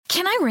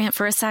Can I rant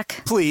for a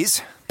sec?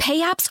 Please. Pay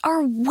apps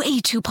are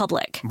way too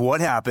public. What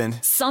happened?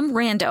 Some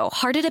rando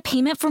hearted a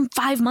payment from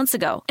 5 months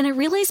ago, and I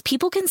realized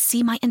people can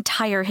see my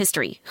entire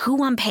history,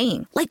 who I'm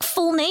paying, like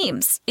full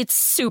names. It's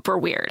super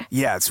weird.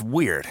 Yeah, it's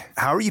weird.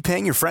 How are you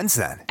paying your friends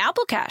then?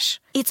 Apple Cash.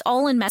 It's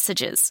all in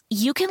messages.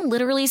 You can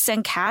literally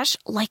send cash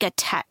like a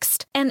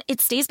text, and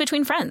it stays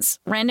between friends.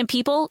 Random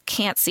people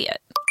can't see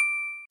it.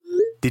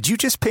 Did you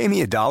just pay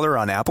me $1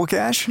 on Apple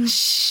Cash?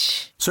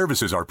 Shh.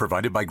 Services are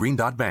provided by Green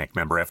Dot Bank.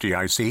 Member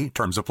FDIC.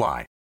 Terms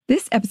apply.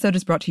 This episode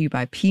is brought to you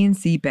by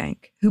PNC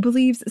Bank, who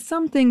believes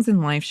some things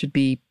in life should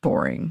be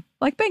boring,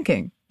 like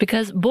banking.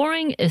 Because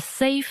boring is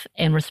safe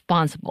and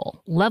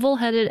responsible,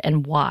 level-headed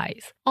and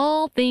wise.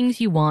 All things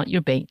you want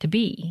your bank to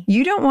be.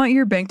 You don't want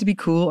your bank to be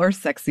cool or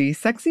sexy.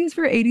 Sexy is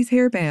for 80s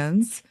hair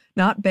bands,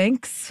 not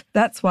banks.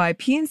 That's why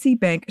PNC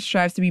Bank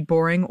strives to be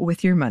boring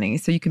with your money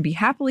so you can be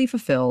happily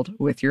fulfilled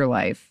with your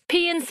life.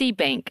 PNC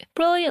Bank,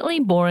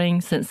 brilliantly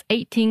boring since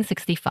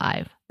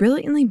 1865.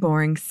 Brilliantly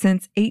Boring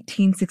Since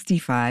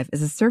 1865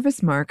 is a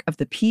service mark of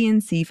the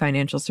PNC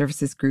Financial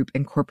Services Group,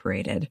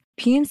 Incorporated.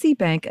 PNC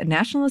Bank, a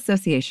National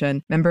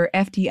Association, member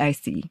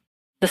FDIC.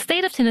 The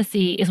state of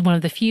Tennessee is one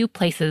of the few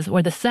places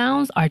where the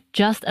sounds are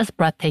just as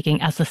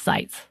breathtaking as the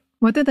sights.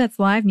 Whether that's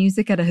live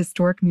music at a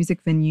historic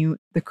music venue,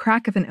 the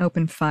crack of an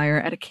open fire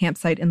at a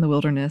campsite in the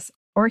wilderness,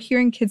 or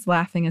hearing kids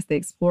laughing as they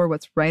explore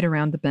what's right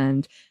around the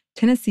bend,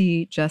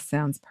 Tennessee just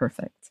sounds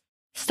perfect.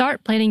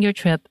 Start planning your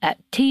trip at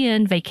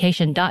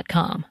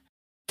tnvacation.com.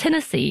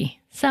 Tennessee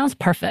sounds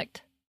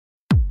perfect.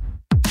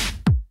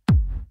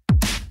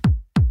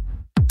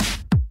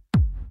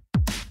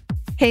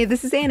 Hey,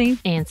 this is Annie.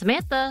 And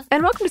Samantha.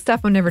 And welcome to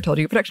Stuff Mom Never Told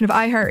You, a production of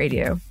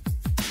iHeartRadio.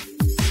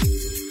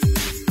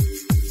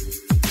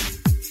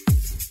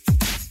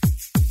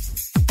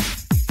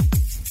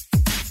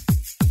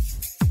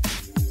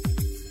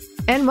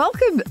 And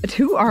welcome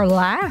to our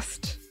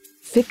last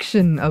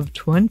fiction of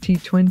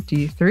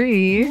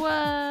 2023. What?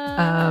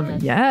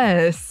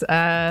 Yes.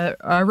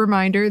 A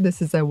reminder,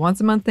 this is a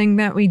once-a-month thing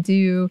that we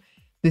do.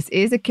 This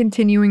is a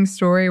continuing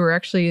story. We're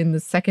actually in the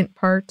second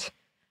part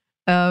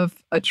of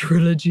a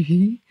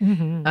trilogy.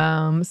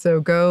 Mm-hmm. So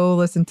go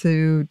listen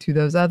to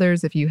those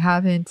others if you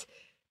haven't.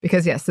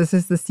 Because yes, this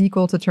is the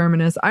sequel to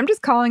Terminus. I'm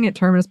just calling it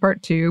Terminus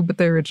Part 2, but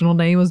the original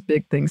name was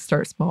Big Things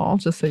Start Small,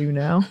 just so you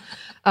know.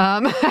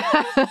 I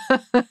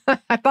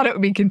thought it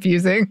would be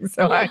confusing,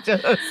 so I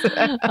just...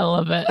 I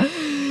love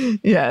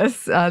it.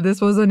 Yes, this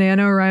was a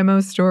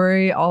NaNoWriMo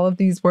story. All of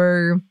these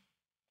were.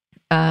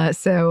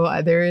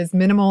 So there is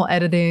minimal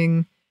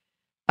editing.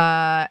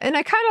 And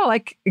I kind of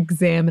like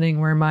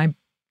examining where my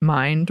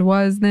mind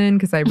was then,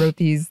 because I wrote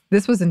these.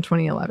 This was in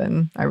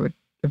 2011. I would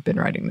have been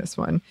writing this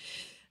one.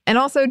 And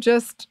also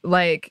just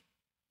like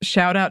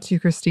shout out to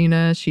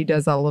Christina. She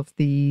does all of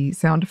the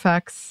sound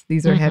effects.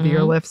 These are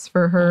heavier lifts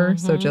for her.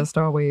 So just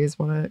always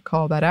want to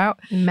call that out.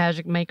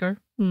 Magic maker.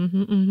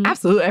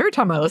 Absolutely. Every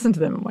time I listen to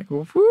them, I'm like,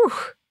 whew,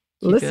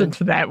 listen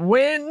to that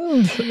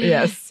wind.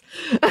 Yes.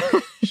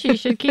 She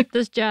should keep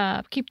this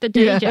job. Keep the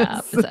day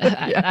job. Yes.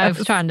 I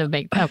was trying to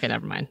make... Okay,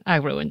 never mind. I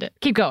ruined it.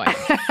 Keep going.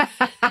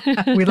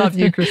 We love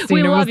you,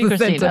 Christina. We love you,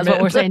 Christina. That's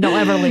what we're saying. Don't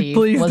ever leave.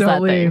 Please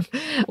don't leave.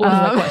 What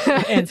was the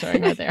question?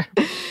 Answering right there.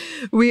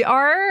 We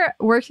are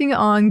working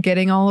on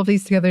getting all of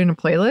these together in a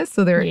playlist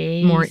so they're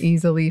more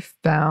easily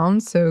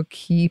found. So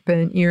keep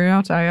an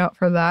eye out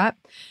for that.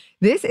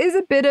 This is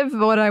a bit of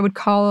what I would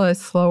call a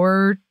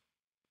slower,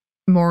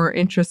 more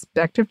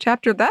introspective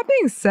chapter. That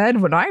being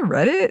said, when I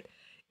read it,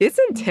 it's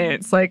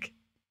intense, like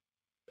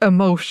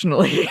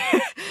emotionally.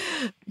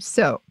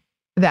 So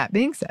that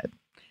being said,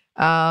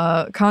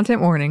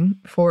 content warning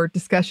for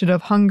discussion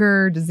of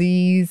hunger,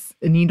 disease,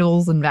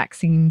 needles, and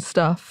vaccine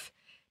stuff.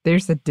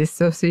 There's a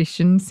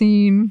dissociation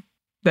scene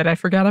that I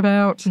forgot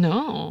about.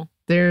 No.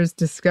 There's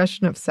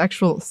discussion of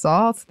sexual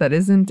assault that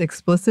isn't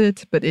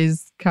explicit, but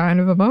is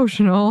kind of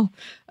emotional.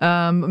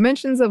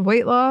 Mentions of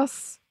weight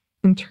loss,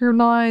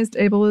 internalized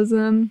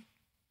ableism.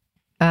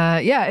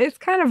 Yeah, it's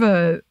kind of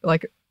a,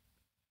 like,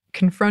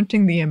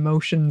 confronting the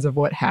emotions of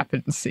what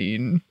happened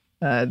scene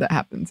that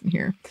happens in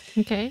here.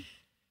 Okay.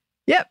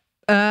 Yep.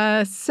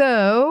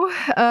 So,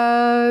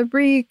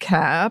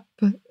 recap.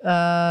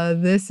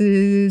 This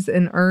is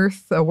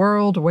a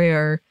world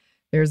where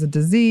there's a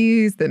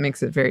disease that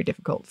makes it very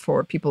difficult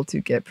for people to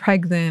get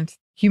pregnant.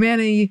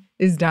 Humanity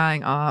is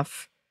dying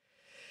off.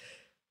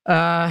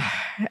 And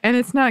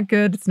it's not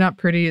good. It's not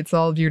pretty. It's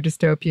all of your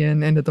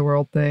dystopian end of the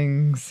world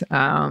things.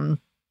 And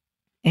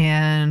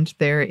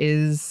there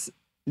is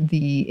in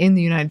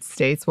the United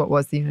States, what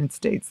was the United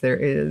States? There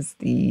is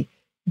the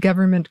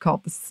government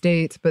called the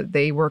state, but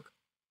they work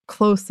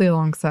closely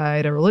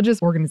alongside a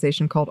religious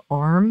organization called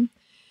ARM.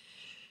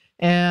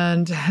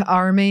 And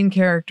our main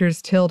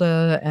characters,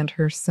 Tilda and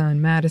her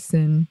son,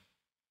 Madison,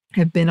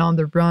 have been on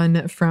the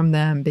run from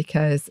them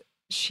because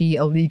she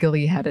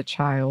illegally had a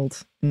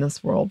child in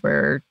this world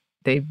where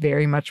they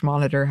very much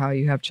monitor how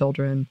you have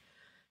children.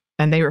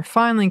 And they were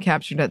finally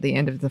captured at the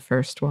end of the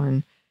first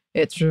one.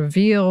 It's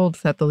revealed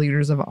that the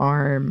leaders of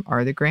ARM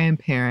are the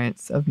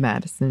grandparents of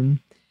Madison.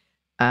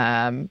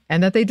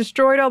 and that they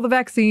destroyed all the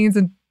vaccines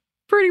and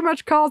pretty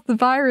much caused the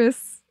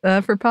virus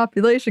for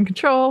population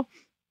control.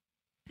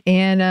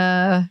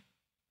 And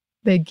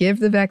they give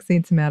the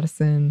vaccine to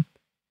Madison.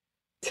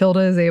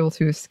 Tilda is able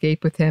to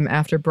escape with him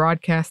after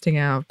broadcasting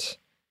out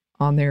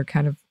on their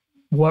kind of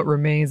what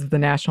remains of the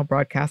national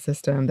broadcast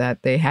system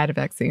that they had a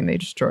vaccine. They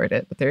destroyed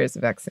it, but there is a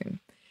vaccine.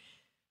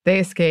 They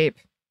escape.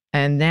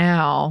 And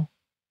now,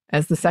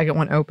 as the second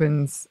one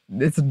opens,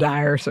 it's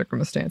dire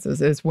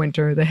circumstances. It's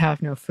winter. They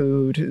have no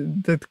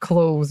food. The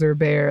clothes are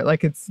bare.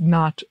 Like, it's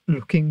not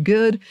looking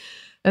good.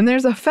 And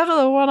there's a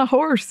fellow on a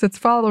horse that's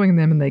following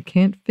them, and they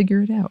can't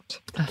figure it out.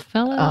 A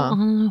fellow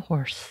on a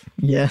horse.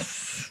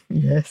 Yes.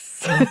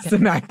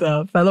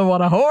 Samantha, fellow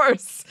on a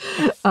horse.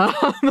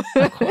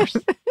 Of course.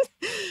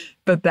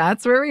 But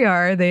that's where we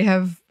are. They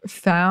have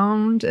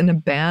found an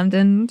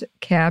abandoned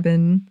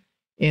cabin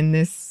in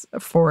this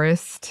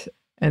forest,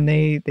 and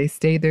they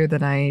stayed there the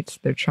night.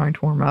 They're trying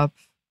to warm up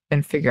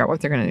and figure out what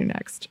they're going to do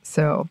next.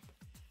 So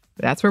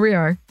that's where we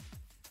are.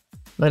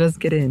 Let us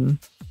get in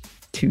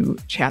to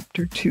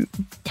chapter 2.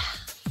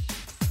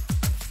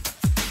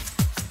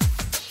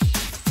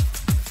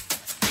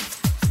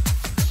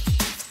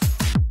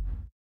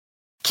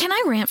 Can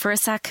I rant for a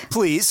sec?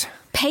 Please.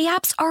 Pay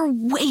apps are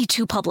way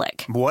too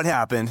public. What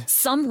happened?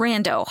 Some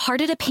rando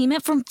hearted a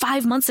payment from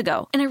 5 months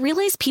ago, and I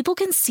realized people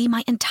can see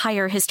my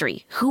entire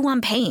history, who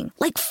I'm paying,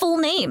 like full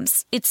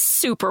names. It's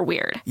super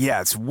weird. Yeah,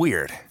 it's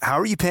weird. How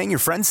are you paying your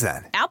friends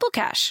then? Apple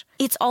Cash.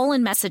 It's all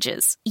in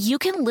messages. You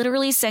can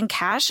literally send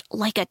cash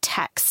like a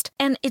text,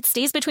 and it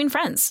stays between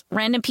friends.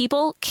 Random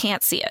people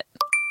can't see it.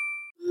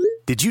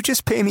 Did you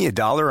just pay me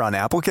 $1 on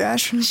Apple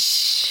Cash?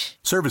 Shh.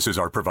 Services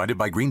are provided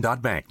by Green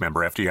Dot Bank.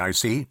 Member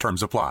FDIC.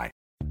 Terms apply.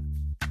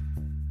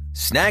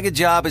 Snag a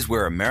Job is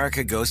where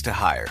America goes to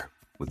hire,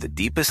 with the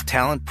deepest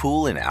talent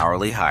pool in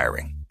hourly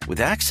hiring. With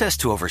access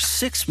to over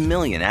 6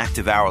 million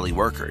active hourly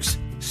workers,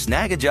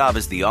 Snag a Job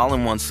is the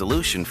all-in-one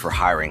solution for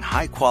hiring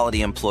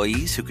high-quality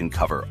employees who can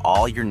cover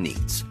all your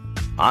needs.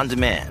 On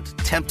demand,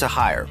 temp to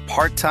hire,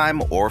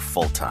 part-time or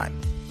full-time.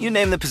 You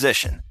name the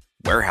position.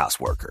 Warehouse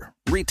worker,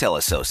 retail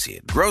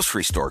associate,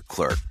 grocery store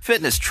clerk,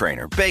 fitness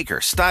trainer, baker,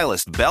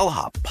 stylist,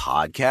 bellhop,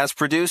 podcast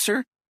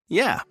producer.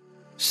 Yeah,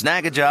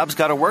 Snag a Job's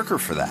got a worker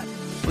for that.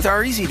 With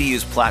our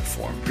easy-to-use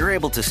platform, you're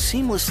able to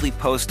seamlessly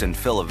post and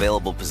fill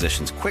available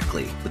positions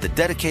quickly with a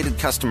dedicated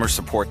customer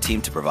support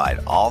team to provide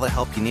all the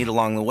help you need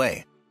along the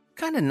way.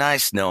 Kind of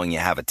nice knowing you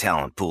have a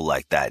talent pool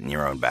like that in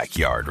your own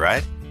backyard,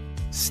 right?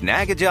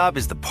 Snag a Job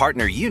is the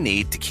partner you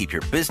need to keep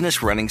your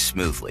business running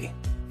smoothly.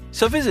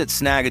 So visit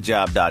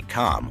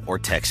snagajob.com or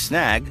text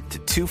snag to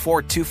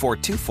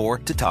 242424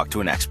 to talk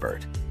to an expert.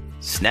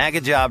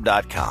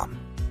 Snagajob.com,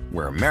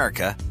 where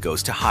America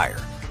goes to hire.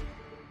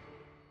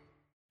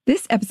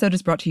 This episode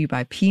is brought to you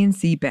by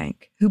PNC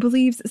Bank, who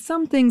believes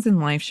some things in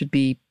life should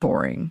be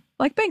boring,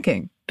 like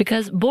banking.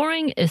 Because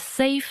boring is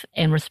safe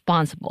and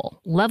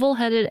responsible,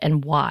 level-headed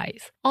and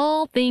wise.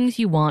 All things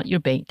you want your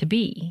bank to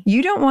be.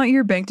 You don't want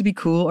your bank to be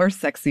cool or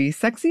sexy.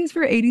 Sexy is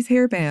for 80s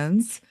hair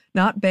bands,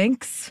 not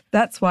banks.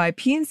 That's why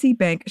PNC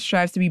Bank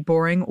strives to be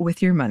boring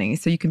with your money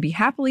so you can be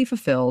happily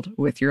fulfilled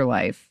with your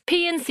life.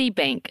 PNC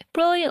Bank,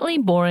 brilliantly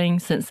boring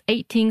since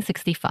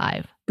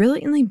 1865.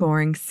 Brilliantly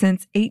Boring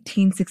Since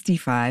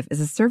 1865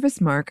 is a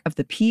service mark of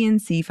the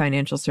PNC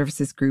Financial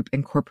Services Group,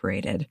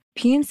 Incorporated.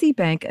 PNC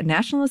Bank, a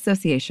National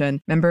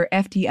Association, member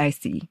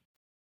FDIC.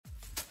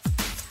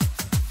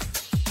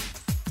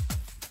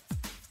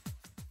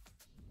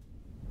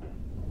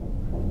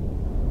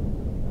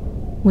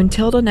 When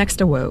Tilda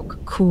next awoke,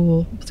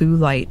 cool blue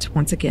light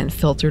once again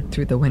filtered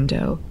through the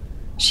window.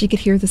 She could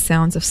hear the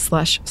sounds of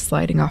slush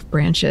sliding off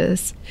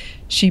branches.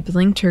 She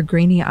blinked her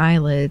grainy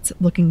eyelids,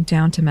 looking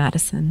down to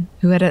Madison,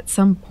 who had at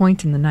some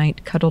point in the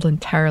night cuddled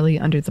entirely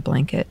under the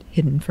blanket,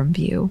 hidden from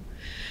view.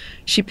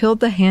 She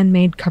peeled the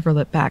handmade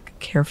coverlet back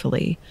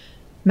carefully.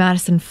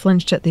 Madison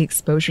flinched at the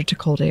exposure to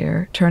cold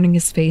air, turning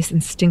his face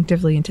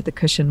instinctively into the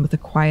cushion with a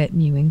quiet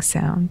mewing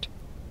sound.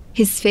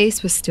 His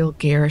face was still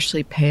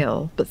garishly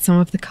pale, but some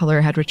of the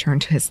color had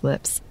returned to his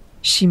lips.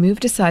 She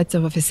moved aside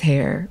some of his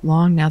hair,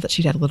 long now that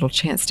she'd had a little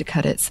chance to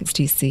cut it since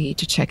DC,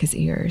 to check his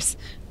ears.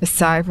 A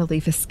sigh of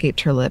relief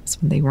escaped her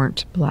lips when they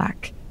weren't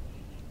black.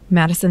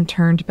 Madison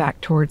turned back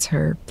towards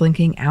her,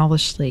 blinking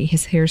owlishly,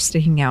 his hair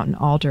sticking out in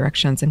all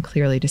directions and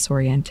clearly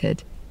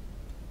disoriented.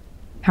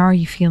 "How are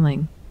you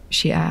feeling?"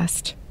 she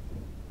asked.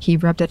 He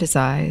rubbed at his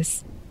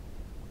eyes.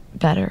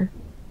 "Better.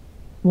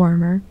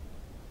 Warmer."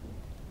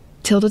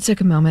 Tilda took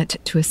a moment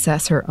to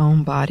assess her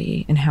own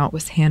body and how it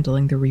was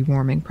handling the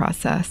rewarming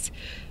process.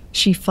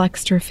 She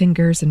flexed her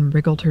fingers and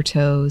wriggled her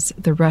toes,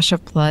 the rush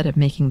of blood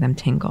making them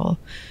tingle.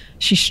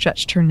 She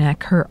stretched her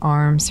neck, her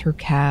arms, her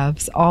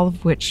calves, all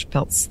of which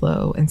felt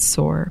slow and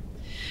sore.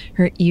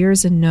 Her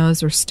ears and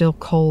nose were still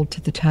cold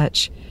to the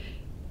touch.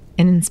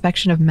 An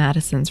inspection of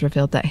Madison's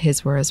revealed that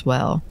his were as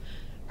well.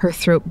 Her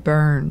throat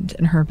burned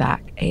and her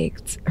back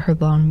ached. Her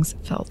lungs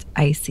felt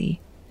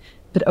icy.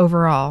 But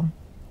overall,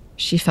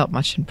 she felt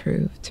much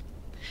improved.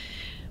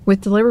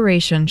 With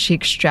deliberation, she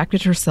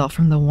extracted herself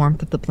from the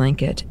warmth of the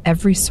blanket,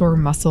 every sore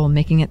muscle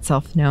making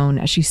itself known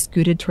as she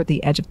scooted toward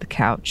the edge of the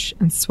couch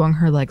and swung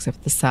her legs over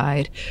the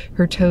side,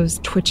 her toes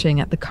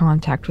twitching at the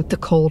contact with the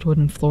cold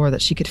wooden floor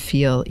that she could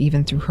feel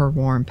even through her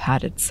warm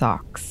padded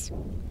socks.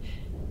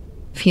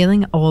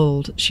 Feeling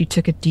old, she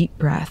took a deep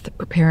breath,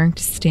 preparing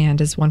to stand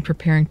as one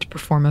preparing to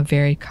perform a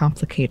very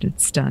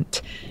complicated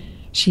stunt.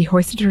 She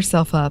hoisted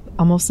herself up,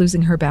 almost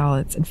losing her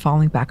balance and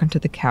falling back onto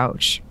the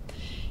couch.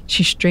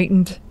 She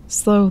straightened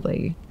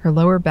slowly, her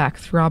lower back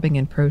throbbing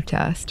in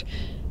protest.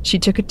 She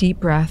took a deep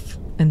breath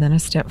and then a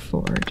step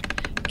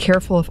forward,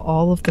 careful of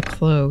all of the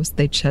clothes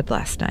they'd shed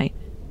last night,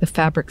 the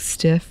fabric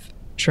stiff,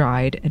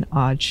 dried, in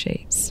odd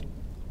shapes.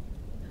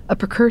 A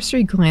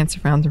precursory glance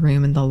around the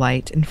room in the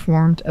light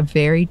informed a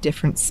very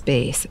different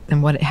space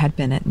than what it had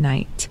been at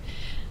night.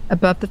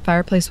 Above the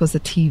fireplace was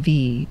a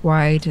TV,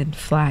 wide and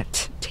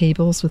flat,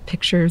 tables with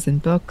pictures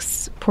and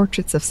books,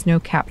 portraits of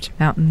snow-capped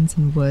mountains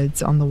and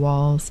woods on the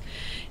walls.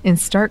 In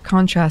stark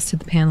contrast to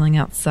the paneling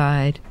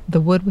outside,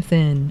 the wood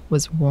within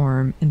was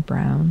warm and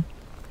brown.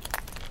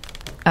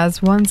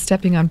 As one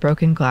stepping on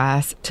broken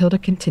glass, Tilda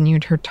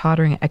continued her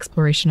tottering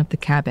exploration of the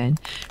cabin,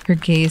 her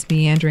gaze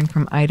meandering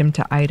from item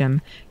to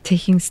item,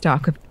 taking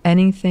stock of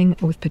anything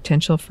with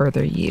potential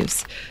further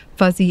use,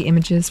 fuzzy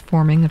images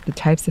forming of the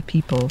types of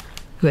people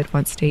who had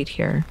once stayed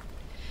here.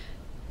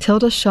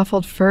 Tilda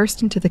shuffled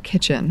first into the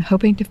kitchen,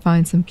 hoping to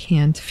find some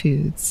canned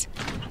foods.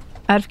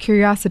 Out of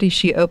curiosity,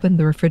 she opened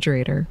the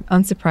refrigerator,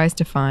 unsurprised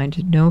to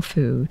find no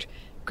food,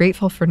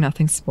 grateful for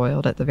nothing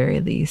spoiled at the very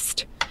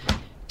least.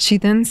 She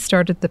then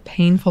started the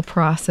painful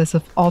process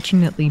of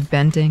alternately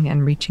bending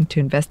and reaching to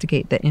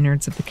investigate the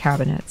innards of the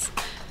cabinets.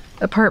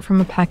 Apart from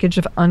a package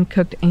of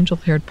uncooked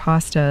angel-haired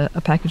pasta,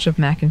 a package of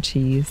mac and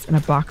cheese, and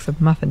a box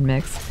of muffin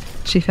mix,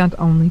 she found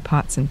only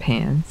pots and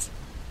pans.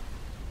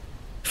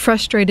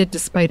 Frustrated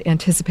despite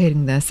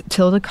anticipating this,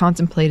 Tilda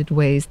contemplated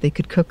ways they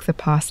could cook the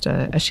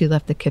pasta as she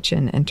left the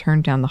kitchen and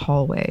turned down the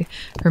hallway,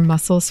 her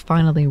muscles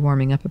finally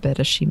warming up a bit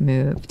as she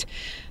moved.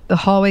 The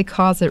hallway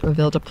closet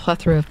revealed a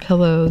plethora of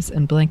pillows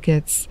and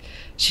blankets.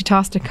 She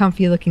tossed a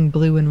comfy-looking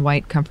blue and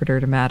white comforter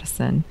to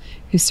Madison,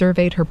 who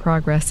surveyed her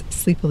progress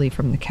sleepily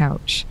from the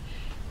couch.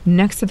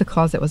 Next to the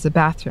closet was a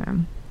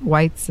bathroom,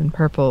 whites and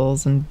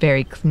purples and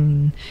very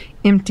clean,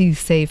 empty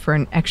save for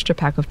an extra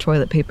pack of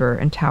toilet paper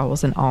and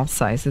towels in all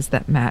sizes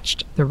that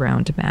matched the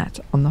round mat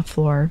on the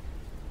floor.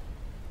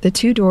 The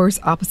two doors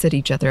opposite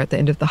each other at the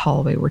end of the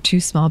hallway were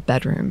two small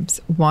bedrooms,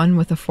 one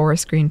with a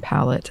forest green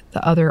palette,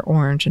 the other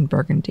orange and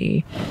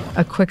burgundy.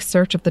 A quick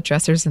search of the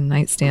dressers and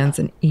nightstands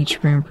in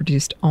each room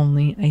produced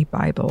only a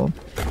Bible.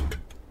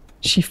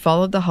 She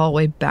followed the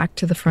hallway back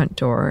to the front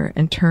door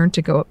and turned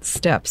to go up the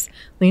steps,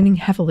 leaning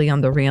heavily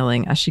on the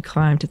railing as she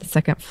climbed to the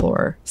second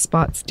floor,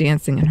 spots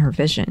dancing in her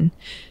vision.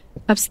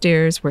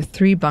 Upstairs were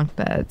 3 bunk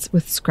beds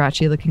with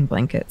scratchy-looking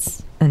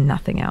blankets and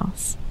nothing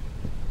else.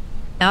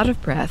 Out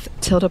of breath,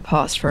 Tilda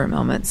paused for a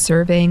moment,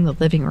 surveying the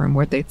living room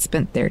where they'd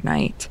spent their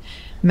night.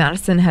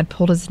 Madison had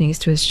pulled his knees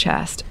to his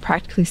chest,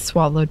 practically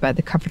swallowed by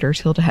the comforter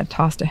Tilda had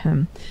tossed to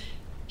him.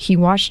 He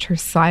watched her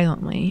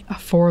silently, a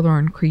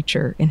forlorn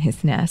creature in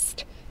his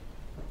nest.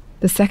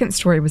 The second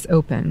story was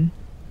open.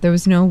 There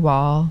was no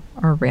wall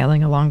or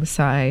railing along the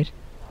side.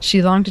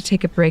 She longed to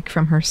take a break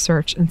from her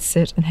search and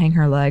sit and hang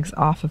her legs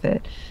off of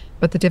it,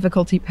 but the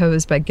difficulty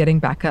posed by getting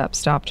back up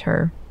stopped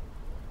her.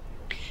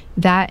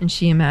 That, and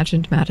she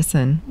imagined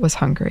Madison was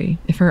hungry,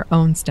 if her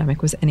own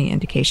stomach was any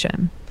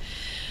indication.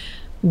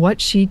 What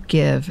she'd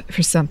give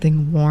for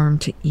something warm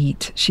to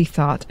eat, she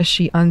thought, as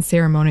she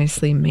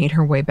unceremoniously made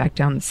her way back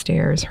down the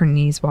stairs, her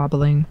knees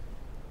wobbling.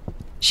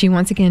 She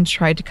once again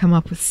tried to come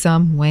up with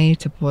some way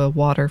to boil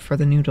water for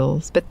the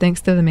noodles, but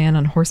thanks to the man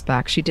on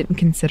horseback, she didn't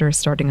consider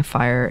starting a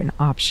fire an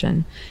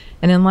option.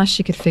 And unless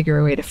she could figure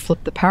a way to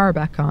flip the power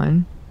back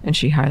on, and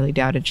she highly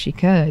doubted she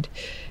could,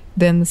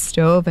 then the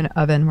stove and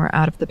oven were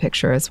out of the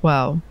picture as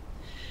well.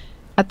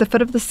 At the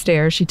foot of the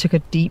stairs, she took a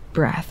deep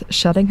breath,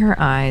 shutting her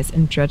eyes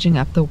and dredging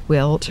up the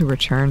will to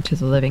return to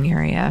the living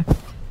area.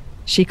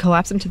 She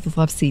collapsed into the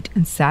love seat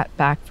and sat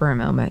back for a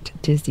moment,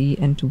 dizzy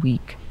and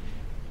weak.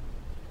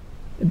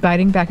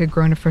 Biting back a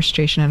groan of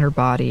frustration in her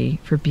body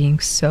for being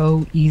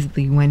so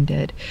easily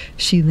winded,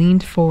 she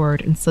leaned forward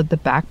and slid the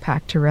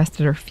backpack to rest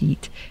at her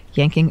feet,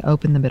 yanking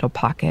open the middle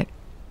pocket.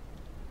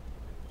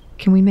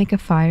 "Can we make a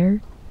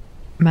fire?"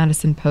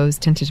 Madison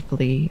posed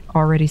tentatively,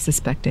 already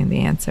suspecting the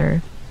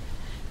answer.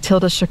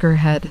 Tilda shook her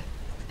head,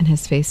 and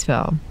his face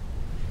fell.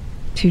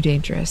 "Too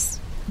dangerous.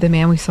 The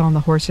man we saw on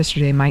the horse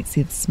yesterday might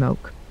see the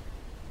smoke."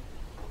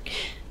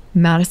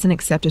 Madison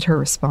accepted her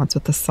response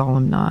with a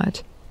solemn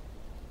nod.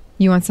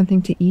 "You want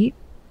something to eat?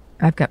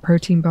 I've got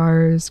protein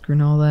bars,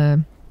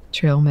 granola,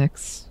 trail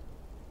mix."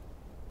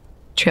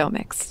 "Trail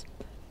mix,"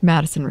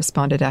 Madison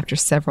responded after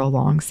several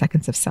long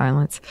seconds of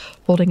silence,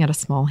 holding out a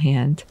small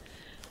hand.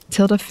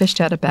 Tilda fished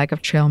out a bag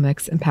of trail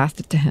mix and passed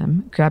it to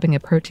him, grabbing a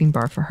protein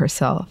bar for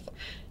herself.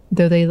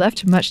 Though they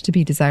left much to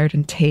be desired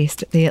in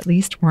taste, they at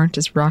least weren't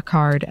as rock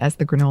hard as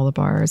the granola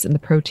bars, and the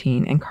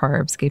protein and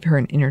carbs gave her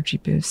an energy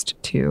boost,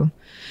 too.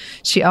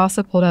 She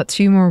also pulled out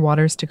 2 more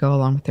waters to go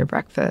along with their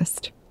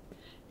breakfast.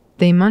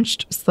 They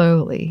munched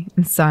slowly,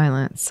 in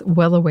silence,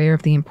 well aware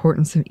of the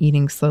importance of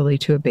eating slowly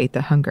to abate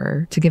the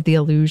hunger, to give the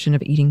illusion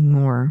of eating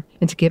more,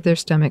 and to give their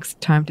stomachs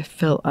time to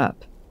fill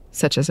up,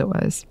 such as it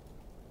was.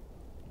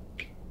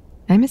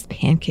 "I miss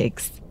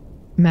pancakes,"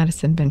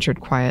 Madison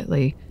ventured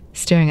quietly,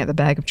 staring at the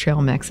bag of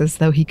trail mix as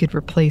though he could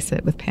replace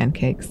it with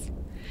pancakes,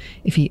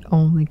 if he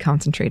only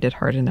concentrated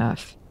hard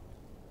enough.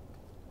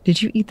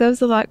 "Did you eat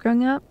those a lot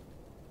growing up?"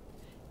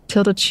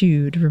 Tilda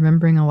chewed,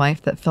 remembering a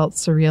life that felt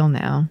surreal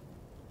now.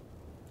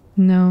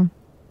 "No,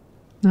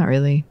 not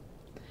really."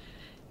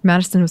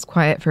 Madison was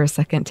quiet for a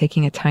second,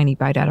 taking a tiny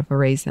bite out of a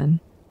raisin.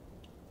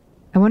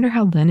 "I wonder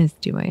how Lynn is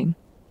doing."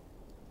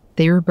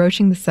 They were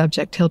broaching the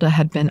subject Tilda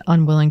had been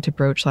unwilling to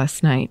broach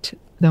last night,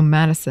 though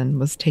Madison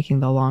was taking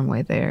the long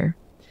way there.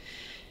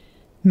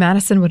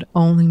 Madison would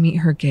only meet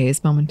her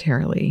gaze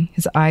momentarily,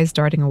 his eyes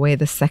darting away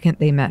the second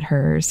they met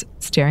hers,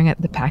 staring at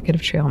the packet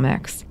of trail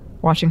mix,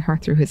 watching her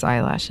through his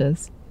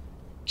eyelashes.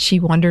 She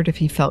wondered if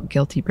he felt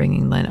guilty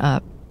bringing Lynn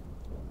up.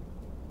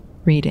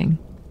 "Reading.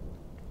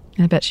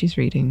 I bet she's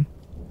reading.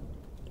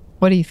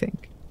 What do you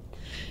think?"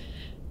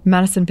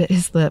 Madison bit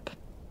his lip.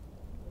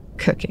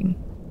 "Cooking."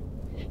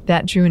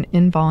 That drew an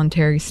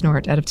involuntary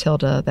snort out of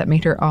Tilda that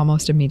made her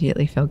almost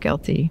immediately feel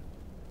guilty.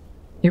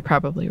 "You're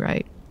probably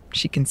right,"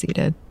 she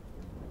conceded.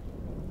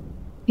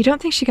 "You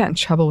don't think she got in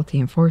trouble with the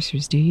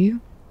enforcers, do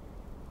you?"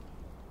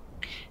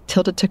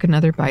 Tilda took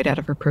another bite out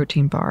of her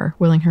protein bar,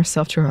 willing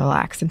herself to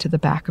relax into the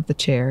back of the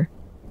chair.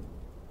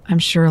 "I'm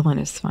sure Lynn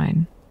is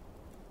fine.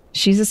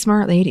 She's a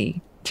smart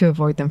lady to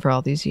avoid them for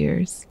all these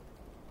years."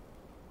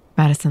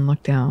 Madison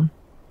looked down.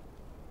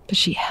 "But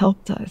she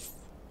helped us."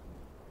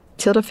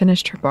 Tilda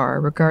finished her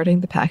bar, regarding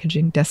the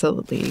packaging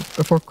desolately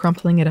before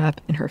crumpling it up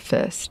in her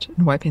fist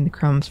and wiping the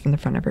crumbs from the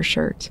front of her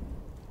shirt.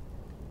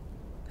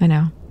 "I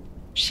know,"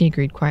 she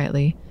agreed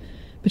quietly,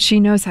 "but she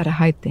knows how to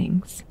hide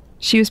things.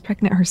 She was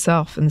pregnant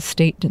herself, and the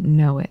state didn't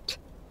know it."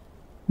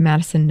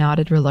 Madison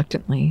nodded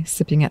reluctantly,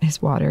 sipping at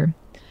his water.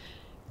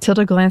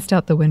 Tilda glanced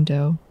out the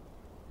window.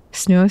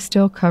 Snow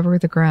still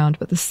covered the ground,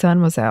 but the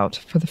sun was out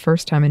for the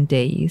first time in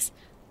days.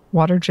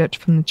 Water dripped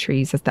from the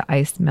trees as the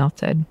ice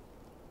melted.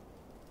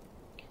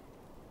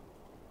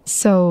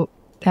 "So,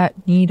 that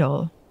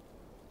needle..."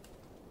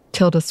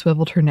 Tilda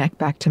swiveled her neck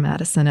back to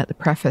Madison at the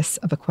preface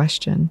of a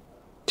question,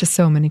 to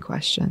so many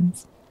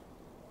questions.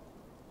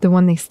 "The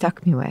one they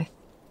stuck me with.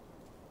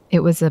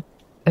 It was a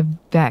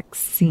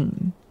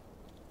vaccine."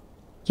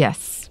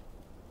 "Yes.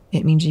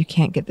 It means you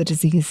can't get the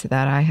disease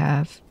that I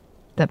have,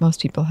 that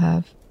most people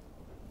have."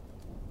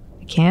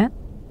 "I can't?"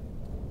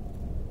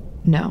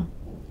 "No.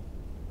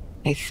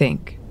 I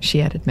think,"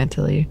 she added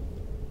mentally.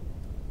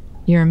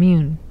 "You're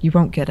immune. You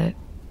won't get it."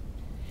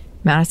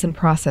 Madison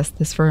processed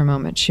this for a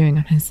moment, chewing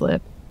on his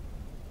lip.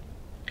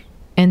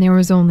 "And there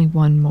was only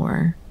one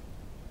more."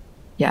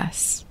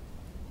 "Yes.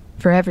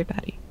 For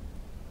everybody."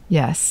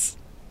 "Yes.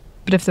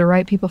 But if the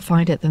right people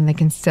find it, then they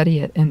can study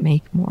it and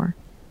make more.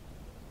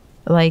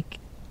 Like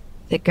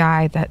the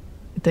guy that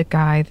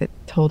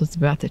told us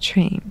about the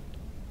train."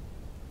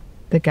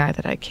 "The guy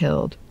that I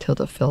killed,"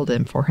 Tilda filled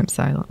in for him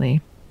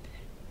silently.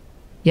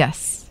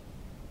 "Yes.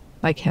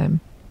 Like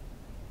him."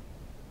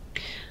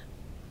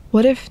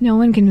 "What if no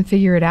one can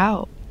figure it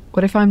out?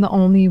 What if I'm the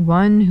only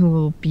one who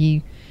will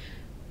be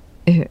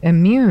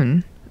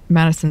immune?"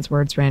 Madison's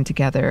words ran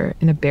together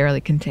in a barely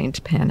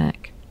contained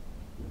panic.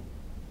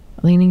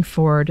 Leaning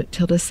forward,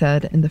 Tilda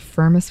said in the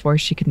firmest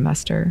voice she could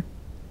muster,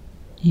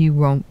 "You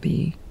won't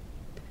be."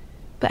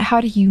 "But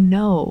how do you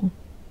know?"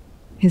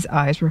 His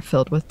eyes were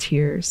filled with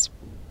tears.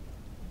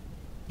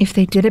 "If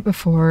they did it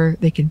before,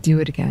 they can do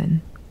it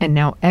again. And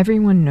now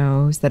everyone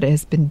knows that it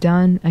has been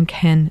done and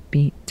can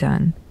be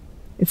done.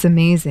 It's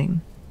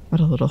amazing what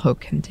a little hope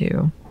can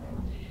do."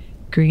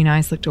 Green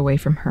eyes looked away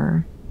from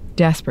her,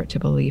 desperate to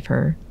believe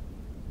her.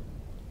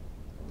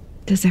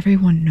 "Does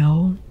everyone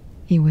know?"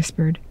 he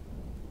whispered.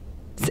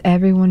 "Does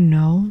everyone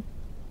know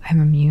I'm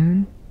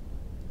immune?"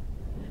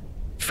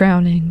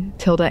 Frowning,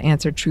 Tilda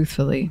answered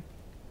truthfully.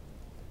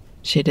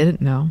 She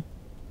didn't know.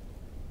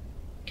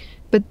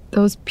 "But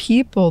those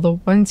people, the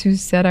ones who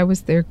said I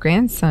was their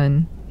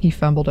grandson," he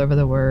fumbled over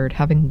the word,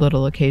 having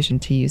little occasion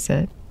to use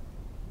it.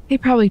 "They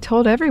probably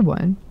told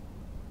everyone."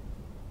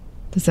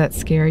 "Does that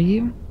scare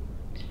you?"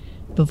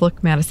 The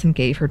look Madison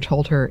gave her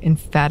told her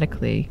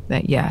emphatically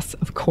that yes,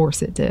 of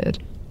course it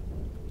did.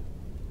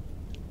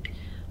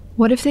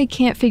 "What if they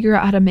can't figure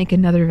out how to make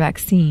another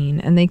vaccine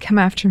and they come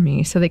after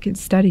me so they can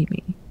study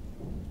me?"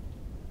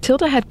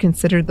 Tilda had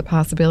considered the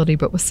possibility,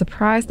 but was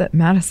surprised that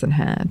Madison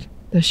had,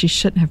 though she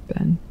shouldn't have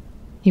been.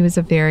 He was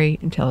a very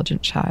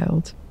intelligent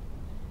child.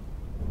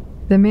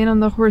 "The man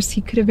on the horse,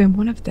 he could have been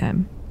one of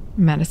them,"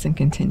 Madison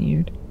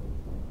continued.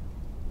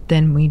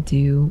 "Then we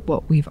do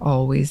what we've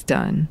always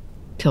done,"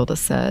 Tilda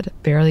said,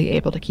 barely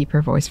able to keep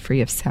her voice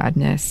free of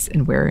sadness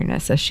and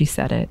weariness as she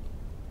said it.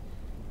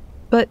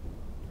 "But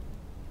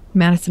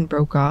Madison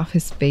broke off,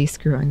 his face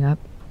screwing up.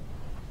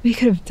 We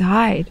could have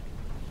died.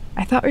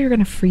 I thought we were going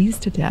to freeze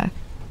to death.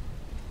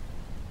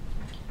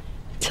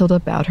 Tilda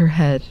bowed her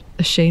head,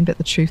 ashamed at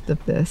the truth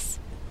of this.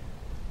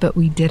 But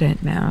we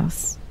didn't,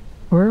 Mouse.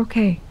 We're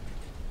okay.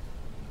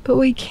 But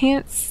we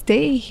can't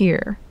stay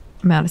here,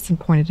 Madison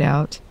pointed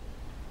out.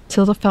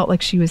 Tilda felt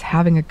like she was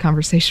having a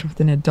conversation with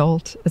an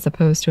adult as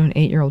opposed to an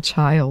 8-year-old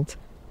child.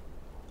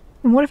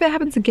 And what if it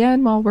happens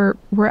again while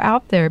we're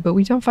out there, but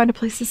we don't find a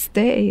place to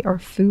stay, or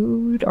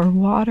food, or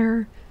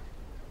water?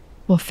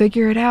 We'll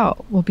figure it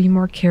out. We'll be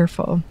more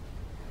careful.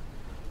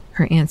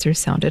 Her answer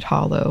sounded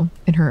hollow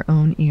in her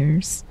own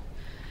ears.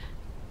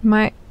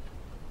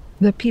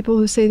 The people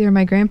who say they're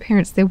my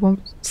grandparents, they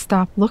won't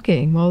stop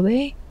looking, will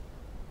they?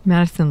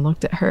 Madison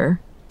looked at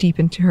her, deep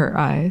into her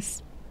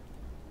eyes.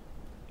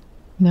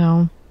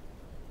 No,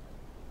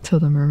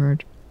 Tilda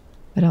murmured.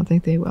 I don't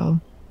think they will.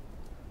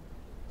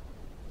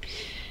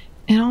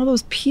 And all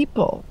those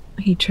people,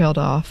 he trailed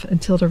off,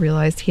 and Tilda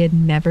realized he had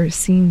never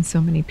seen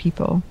so many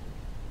people.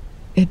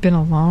 It had been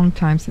a long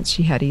time since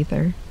she had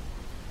either.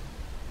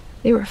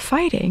 They were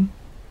fighting.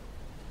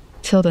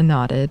 Tilda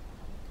nodded.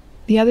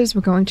 The others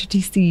were going to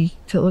DC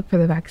to look for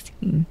the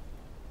vaccine,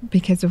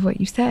 because of what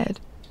you said.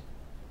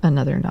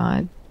 Another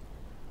nod.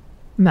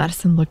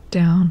 Madison looked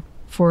down,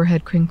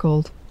 forehead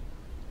crinkled.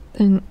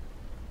 Then,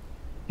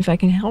 if I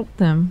can help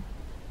them,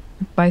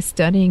 by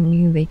studying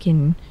me, they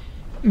can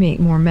make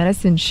more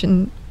medicine.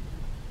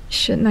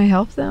 Shouldn't I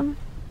help them?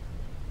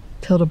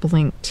 Tilda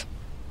blinked,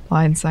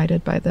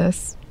 blindsided by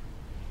this.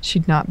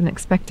 She'd not been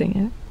expecting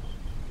it.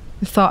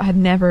 The thought had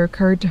never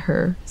occurred to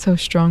her, so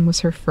strong was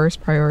her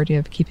first priority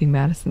of keeping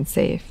Madison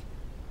safe.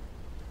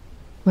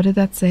 What did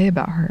that say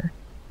about her?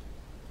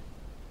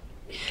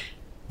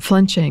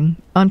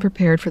 Flinching,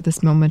 unprepared for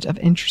this moment of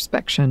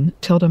introspection,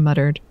 Tilda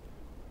muttered,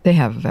 "They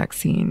have a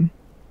vaccine.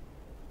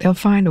 They'll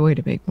find a way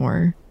to make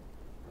more."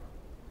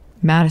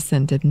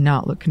 Madison did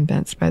not look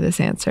convinced by this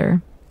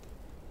answer.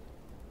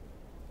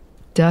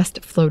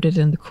 Dust floated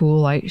in the cool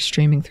light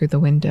streaming through the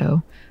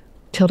window.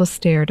 Tilda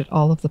stared at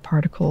all of the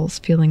particles,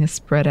 feeling as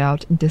spread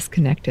out and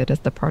disconnected as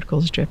the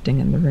particles drifting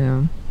in the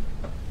room.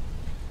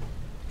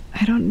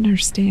 I don't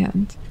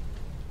understand,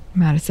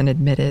 Madison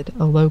admitted,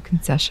 a low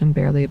concession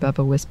barely above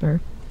a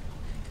whisper.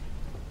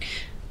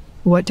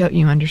 What don't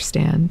you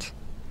understand?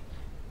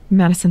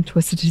 Madison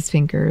twisted his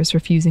fingers,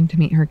 refusing to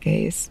meet her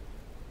gaze.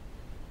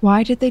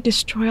 Why did they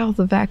destroy all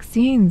the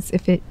vaccines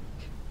if it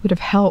would have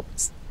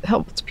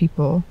helped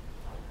people?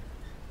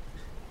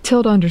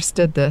 Tilda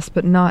understood this,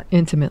 but not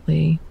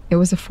intimately. It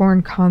was a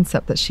foreign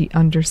concept that she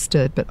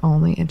understood, but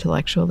only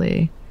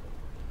intellectually.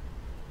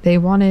 They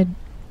wanted...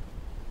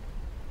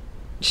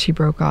 She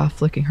broke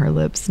off, licking her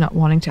lips, not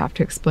wanting to have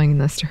to explain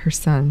this to her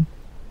son.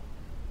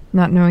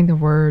 Not knowing the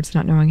words,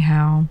 not knowing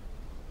how.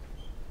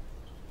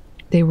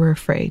 They were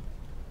afraid,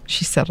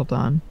 she settled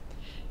on.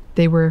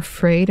 They were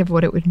afraid of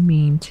what it would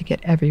mean to get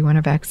everyone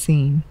a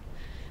vaccine,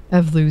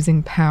 of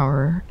losing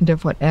power, and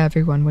of what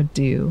everyone would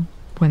do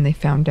when they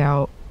found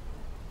out.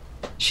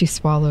 She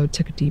swallowed,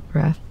 took a deep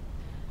breath.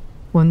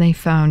 When they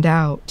found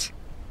out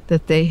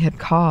that they had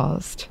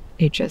caused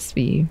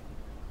HSV,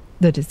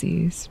 the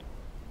disease.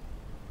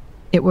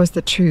 It was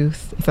the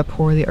truth, if a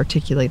poorly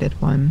articulated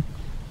one.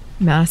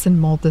 Madison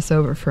mulled this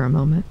over for a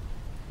moment.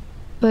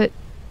 But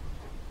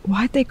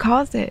why'd they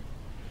cause it?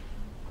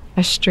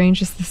 As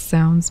strange as this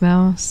sounds,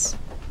 Mouse,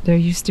 there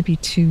used to be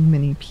too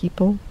many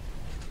people.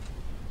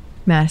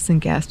 Madison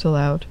gasped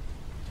aloud.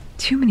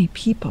 Too many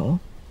people?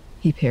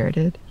 He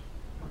parroted.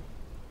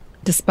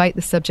 Despite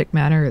the subject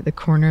matter, the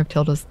corner of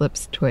Tilda's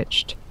lips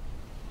twitched.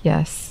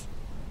 Yes.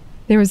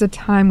 There was a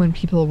time when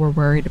people were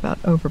worried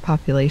about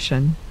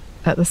overpopulation,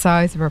 that the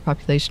size of our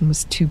population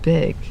was too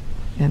big,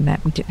 and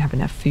that we didn't have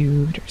enough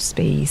food or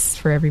space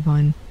for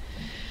everyone.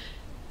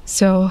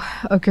 So,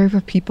 a group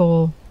of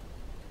people,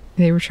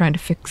 they were trying to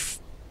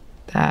fix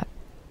that.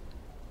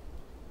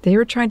 They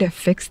were trying to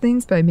fix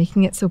things by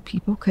making it so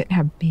people couldn't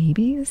have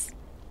babies?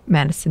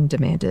 Madison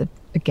demanded,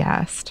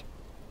 aghast.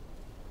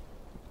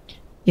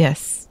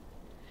 Yes.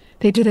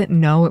 They didn't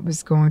know it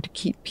was going to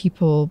keep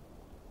people,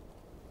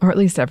 or at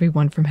least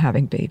everyone, from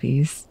having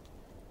babies.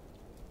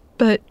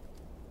 But,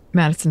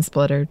 Madison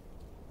spluttered,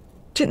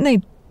 didn't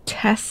they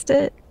test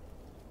it?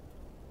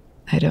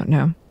 I don't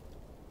know,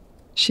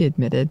 she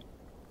admitted.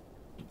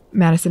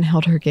 Madison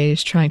held her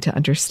gaze, trying to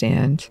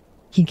understand.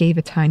 He gave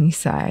a tiny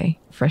sigh,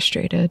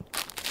 frustrated.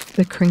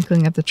 The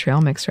crinkling of the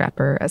trail mix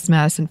wrapper as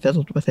Madison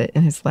fiddled with it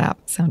in his lap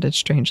sounded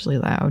strangely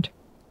loud.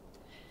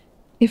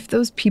 If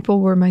those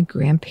people were my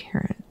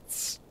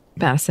grandparents,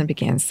 Madison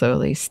began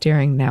slowly,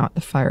 staring now at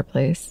the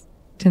fireplace,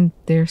 then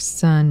their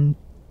son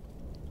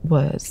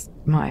was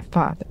my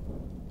father.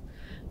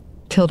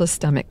 Tilda's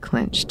stomach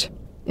clenched.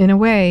 In a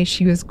way,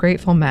 she was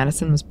grateful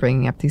Madison was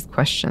bringing up these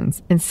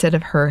questions instead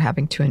of her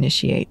having to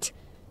initiate.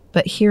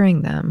 But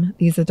hearing them,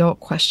 these adult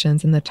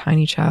questions in the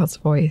tiny child's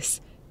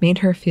voice, made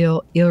her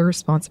feel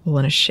irresponsible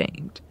and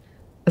ashamed,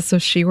 as though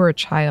she were a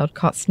child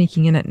caught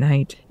sneaking in at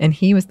night, and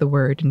he was the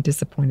worried and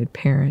disappointed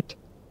parent.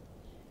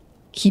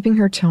 Keeping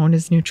her tone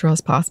as neutral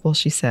as possible,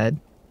 she said,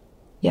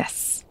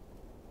 Yes.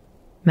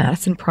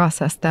 Madison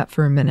processed that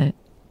for a minute.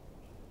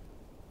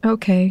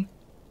 Okay.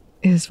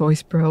 His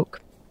voice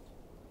broke.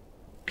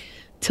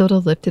 Tilda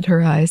lifted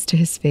her eyes to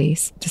his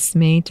face,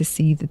 dismayed to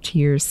see the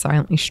tears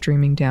silently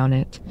streaming down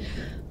it.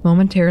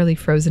 Momentarily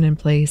frozen in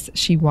place,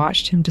 she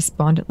watched him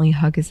despondently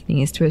hug his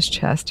knees to his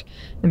chest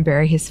and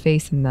bury his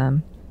face in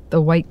them,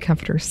 the white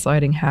comforter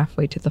sliding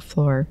halfway to the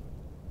floor.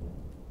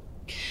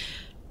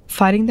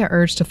 Fighting the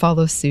urge to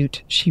follow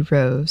suit, she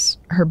rose,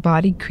 her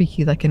body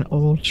creaky like an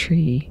old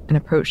tree, and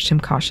approached him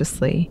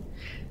cautiously.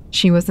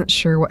 She wasn't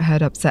sure what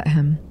had upset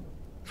him.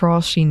 For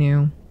all she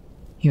knew,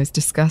 he was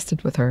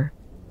disgusted with her.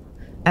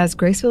 As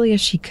gracefully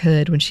as she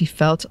could, when she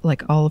felt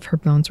like all of her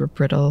bones were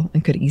brittle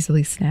and could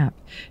easily snap,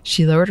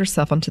 she lowered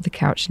herself onto the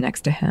couch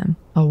next to him,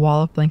 a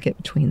wall of blanket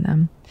between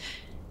them.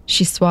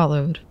 She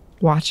swallowed,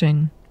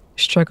 watching,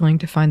 struggling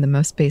to find the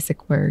most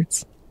basic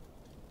words.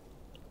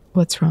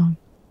 What's wrong?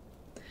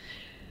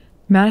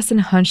 Madison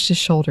hunched his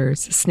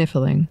shoulders,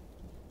 sniffling.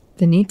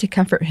 The need to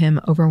comfort him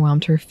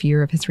overwhelmed her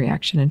fear of his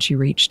reaction, and she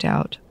reached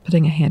out,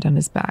 putting a hand on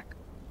his back.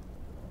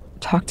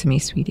 Talk to me,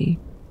 sweetie.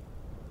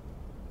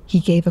 He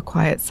gave a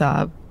quiet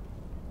sob.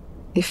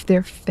 If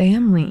they're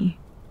family.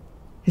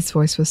 His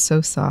voice was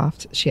so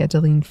soft, she had to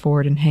lean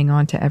forward and hang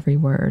on to every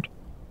word.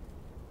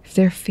 If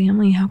they're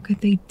family, how could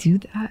they do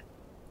that?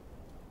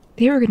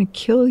 They were going to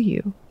kill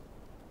you.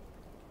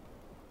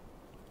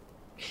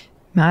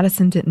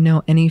 Madison didn't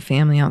know any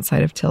family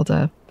outside of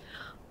Tilda.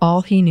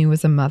 All he knew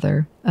was a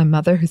mother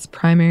whose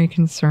primary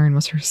concern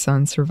was her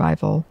son's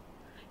survival.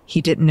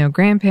 He didn't know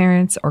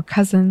grandparents or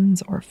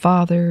cousins or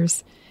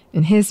fathers.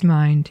 In his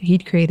mind,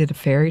 he'd created a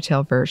fairy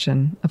tale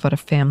version of what a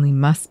family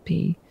must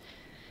be.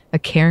 A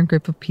caring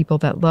group of people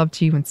that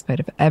loved you in spite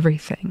of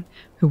everything,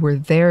 who were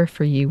there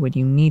for you when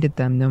you needed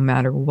them no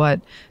matter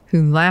what,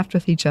 who laughed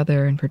with each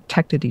other and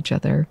protected each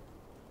other.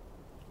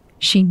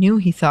 She knew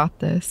he thought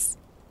this.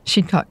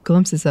 She'd caught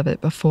glimpses of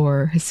it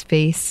before, his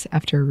face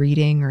after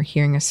reading or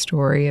hearing a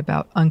story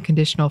about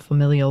unconditional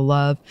familial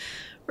love,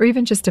 or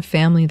even just a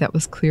family that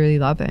was clearly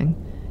loving.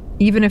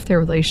 Even if their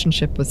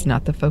relationship was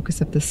not the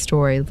focus of the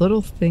story,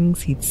 little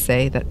things he'd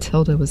say that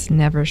Tilda was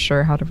never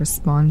sure how to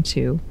respond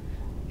to.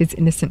 His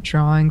innocent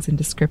drawings and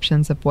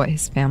descriptions of what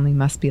his family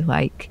must be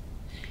like.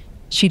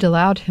 She'd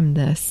allowed him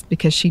this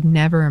because she'd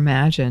never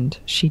imagined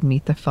she'd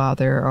meet the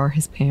father or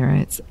his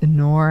parents,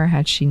 nor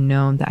had she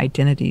known the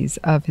identities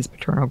of his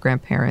paternal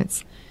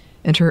grandparents,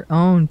 and her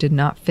own did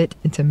not fit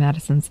into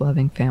Madison's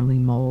loving family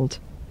mold.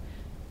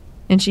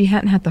 And she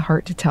hadn't had the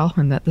heart to tell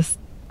him that this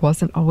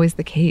wasn't always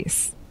the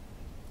case.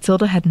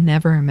 Tilda had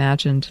never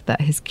imagined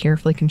that his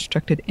carefully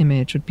constructed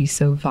image would be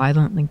so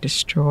violently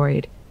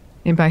destroyed,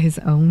 and by his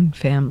own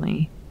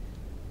family.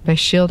 By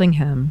shielding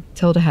him,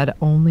 Tilda had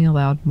only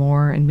allowed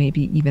more and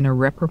maybe even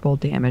irreparable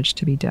damage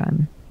to be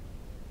done.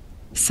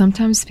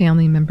 Sometimes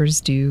family members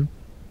do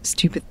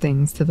stupid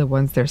things to the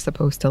ones they're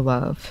supposed to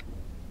love.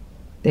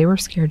 They were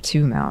scared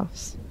too,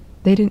 Mouse.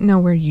 They didn't know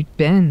where you'd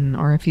been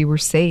or if you were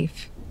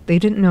safe. They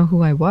didn't know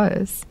who I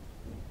was.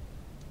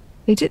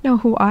 They didn't know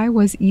who I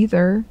was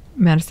either,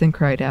 Madison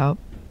cried out.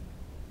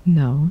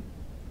 No,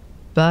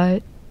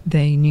 but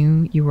they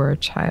knew you were a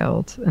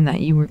child and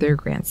that you were their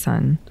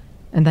grandson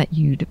and that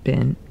you'd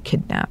been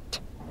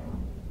kidnapped.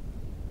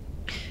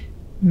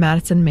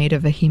 Madison made a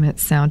vehement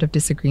sound of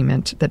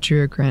disagreement that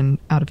drew a grin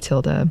out of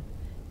Tilda.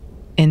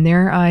 In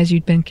their eyes,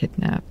 you'd been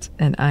kidnapped,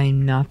 and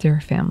I'm not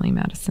their family,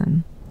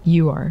 Madison.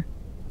 You are.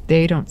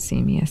 They don't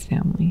see me as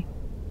family.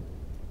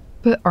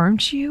 But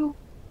aren't you?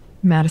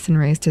 Madison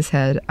raised his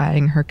head,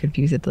 eyeing her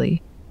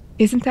confusedly.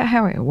 Isn't that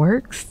how it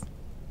works?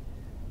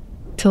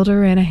 Tilda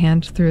ran a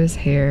hand through his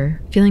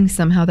hair, feeling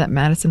somehow that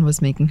Madison was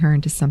making her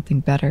into something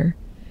better.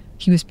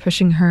 He was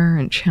pushing her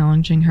and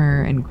challenging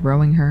her and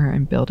growing her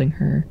and building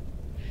her.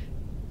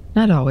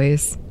 Not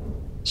always.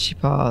 She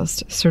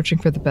paused, searching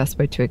for the best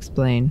way to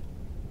explain.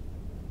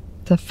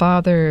 The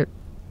father...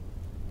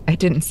 I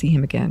didn't see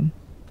him again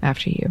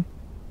after you,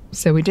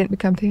 so we didn't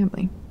become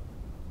family.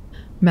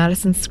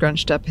 Madison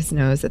scrunched up his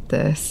nose at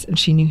this, and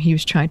she knew he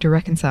was trying to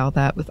reconcile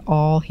that with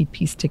all he'd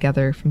pieced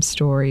together from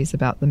stories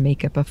about the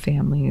makeup of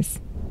families.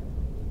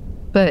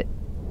 But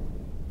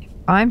if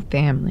I'm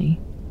family,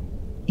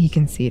 he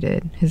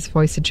conceded, his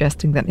voice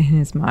suggesting that in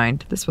his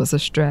mind this was a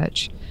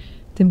stretch,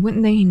 then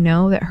wouldn't they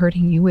know that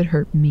hurting you would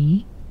hurt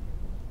me?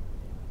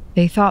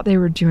 They thought they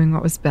were doing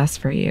what was best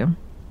for you,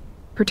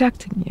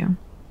 protecting you.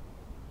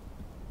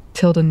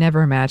 Tilda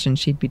never imagined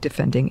she'd be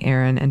defending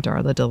Aaron and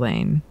Darla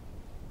Delane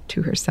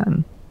to her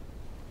son.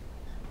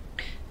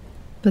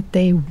 But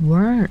they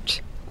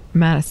weren't,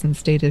 Madison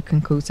stated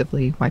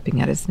conclusively, wiping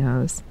at his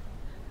nose.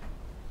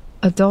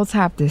 Adults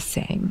have this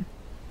saying,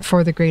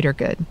 for the greater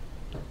good.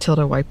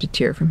 Tilda wiped a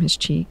tear from his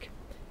cheek.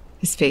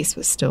 His face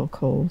was still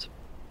cold.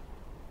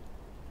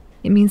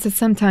 It means that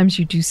sometimes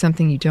you do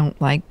something you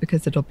don't like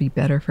because it'll be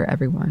better for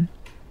everyone.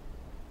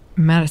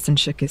 Madison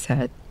shook his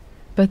head.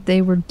 But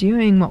they were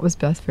doing what was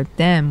best for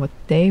them, what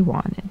they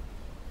wanted.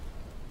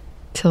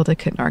 Tilda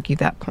couldn't argue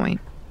that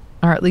point,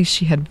 or at least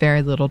she had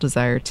very little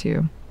desire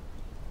to.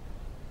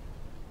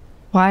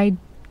 Why'd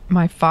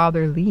my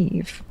father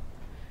leave?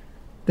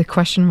 The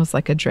question was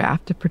like a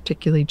draft of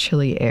particularly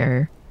chilly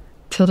air.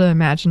 Tilda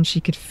imagined she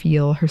could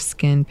feel her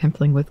skin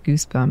pimpling with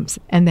goosebumps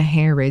and the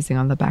hair raising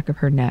on the back of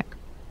her neck.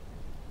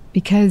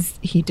 Because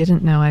he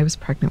didn't know I was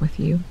pregnant with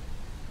you,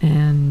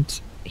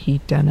 and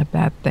he'd done a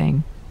bad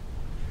thing.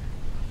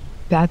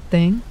 Bad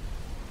thing?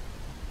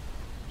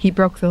 He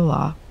broke the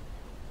law.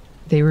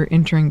 They were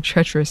entering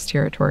treacherous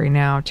territory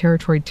now,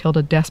 territory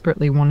Tilda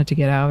desperately wanted to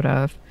get out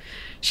of.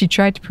 She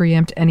tried to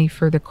preempt any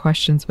further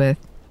questions with,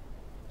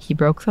 he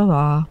broke the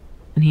law,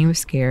 and he was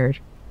scared,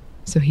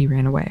 so he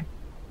ran away.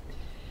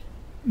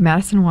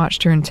 Madison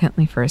watched her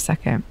intently for a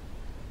second.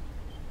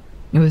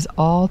 It was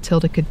all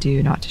Tilda could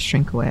do not to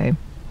shrink away.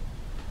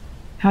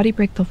 How'd he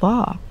break the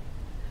law?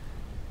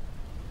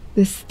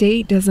 The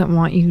state doesn't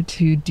want you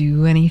to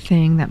do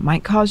anything that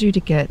might cause you to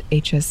get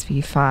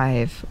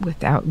HSV-5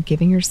 without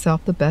giving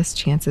yourself the best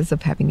chances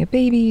of having a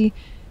baby,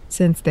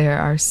 since there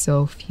are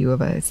so few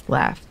of us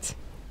left.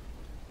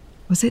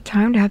 Was it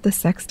time to have the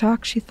sex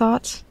talk, she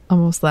thought,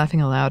 almost laughing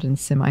aloud in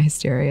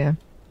semi-hysteria.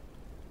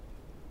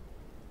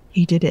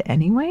 He did it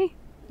anyway?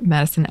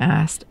 Madison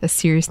asked, a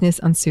seriousness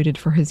unsuited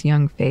for his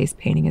young face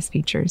painting his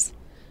features.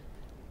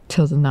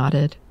 Tilda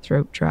nodded,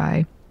 throat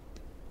dry.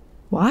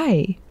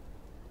 Why?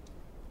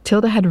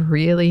 Tilda had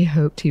really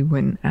hoped he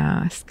wouldn't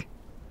ask.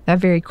 That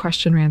very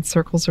question ran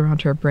circles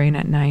around her brain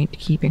at night,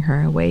 keeping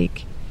her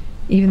awake.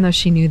 Even though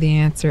she knew the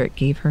answer, it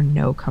gave her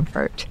no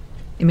comfort.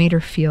 It made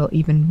her feel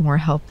even more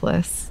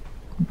helpless,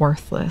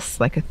 worthless,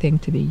 like a thing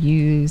to be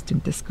used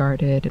and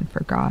discarded and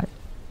forgot.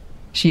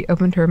 She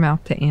opened her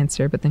mouth to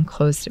answer, but then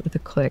closed it with a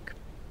click.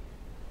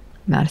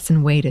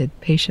 Madison waited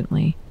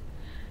patiently.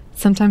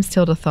 Sometimes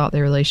Tilda thought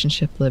their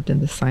relationship lived in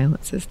the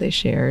silences they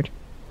shared.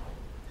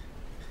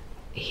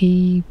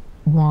 He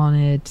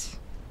wanted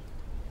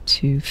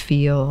to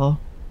feel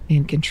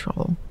in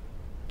control,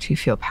 to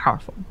feel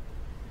powerful.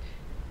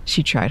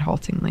 She tried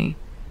haltingly.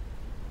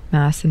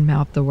 Madison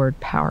mouthed the word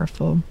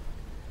powerful.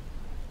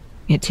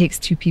 It takes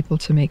two people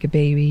to make a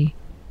baby.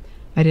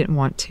 I didn't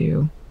want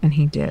to, and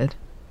he did.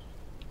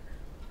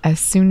 As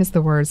soon as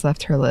the words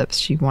left her lips,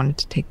 she wanted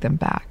to take them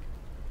back.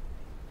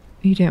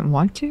 You didn't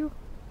want to?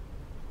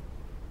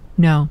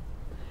 No.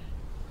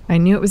 I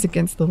knew it was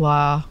against the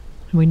law,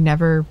 and we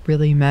never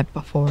really met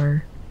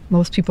before.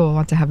 Most people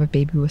want to have a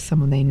baby with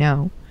someone they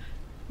know,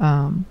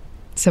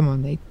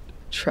 someone they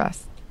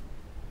trust.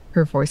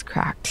 Her voice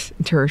cracked.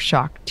 To her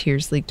shock,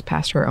 tears leaked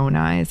past her own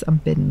eyes,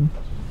 unbidden.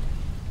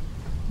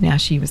 Now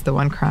she was the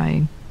one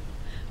crying.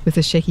 With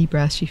a shaky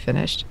breath, she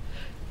finished,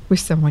 with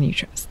someone you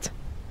trust.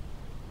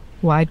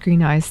 Wide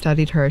green eyes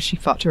studied her as she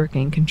fought to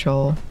regain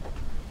control.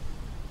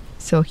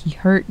 So he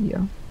hurt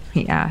you?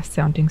 He asked,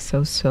 sounding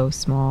so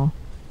small.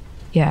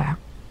 Yeah,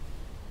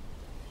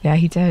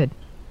 he did.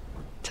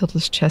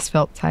 Tilda's chest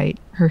felt tight,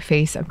 her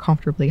face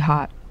uncomfortably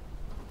hot.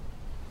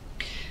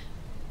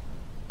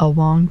 A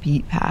long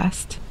beat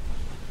passed,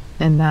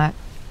 and that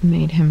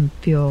made him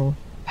feel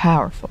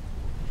powerful.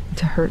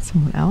 To hurt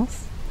someone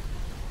else?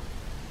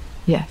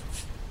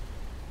 Yes.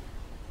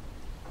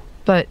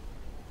 But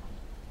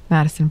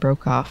Madison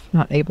broke off,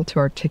 not able to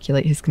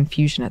articulate his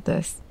confusion at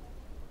this.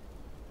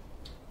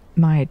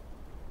 My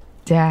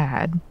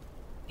dad,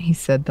 he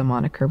said the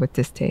moniker with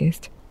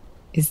distaste,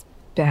 is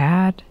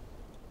bad,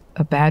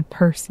 a bad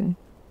person.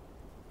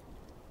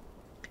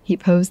 He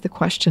posed the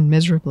question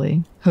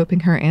miserably,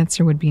 hoping her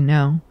answer would be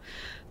no.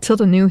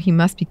 Tilda knew he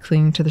must be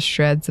clinging to the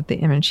shreds of the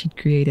image he'd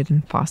created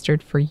and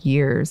fostered for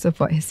years of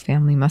what his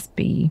family must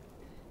be.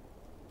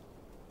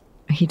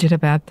 He did a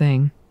bad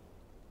thing.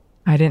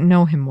 I didn't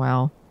know him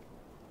well.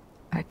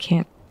 I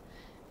can't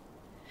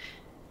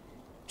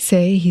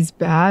say he's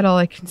bad. All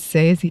I can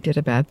say is he did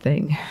a bad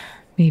thing.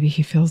 Maybe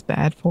he feels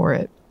bad for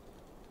it.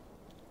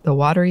 The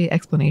watery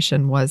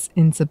explanation was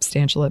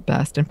insubstantial at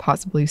best and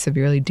possibly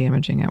severely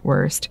damaging at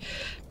worst,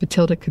 but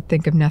Tilda could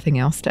think of nothing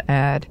else to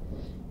add.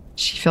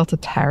 She felt a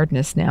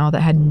tiredness now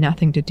that had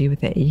nothing to do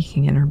with the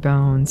aching in her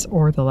bones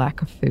or the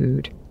lack of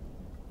food.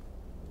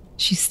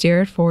 She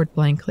stared forward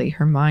blankly,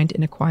 her mind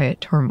in a quiet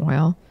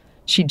turmoil.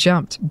 She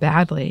jumped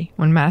badly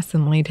when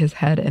Madison laid his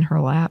head in her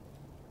lap.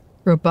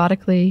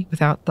 Robotically,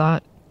 without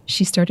thought,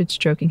 she started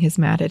stroking his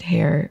matted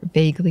hair,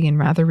 vaguely and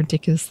rather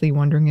ridiculously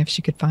wondering if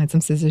she could find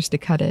some scissors to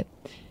cut it,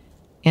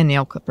 and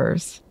nail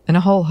clippers, and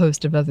a whole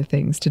host of other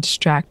things to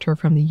distract her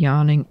from the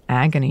yawning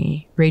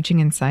agony raging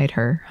inside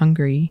her,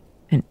 hungry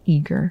and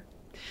eager.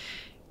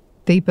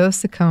 They both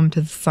succumbed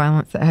to the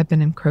silence that had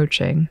been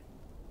encroaching,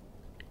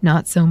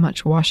 not so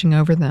much washing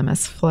over them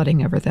as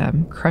flooding over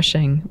them,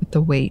 crushing with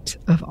the weight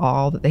of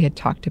all that they had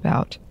talked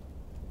about.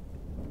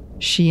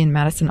 She and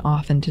Madison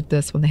often did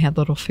this when they had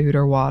little food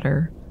or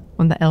water,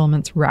 when the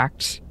elements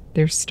racked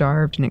their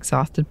starved and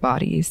exhausted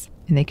bodies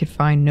and they could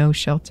find no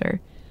shelter.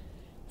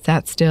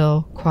 Sat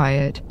still,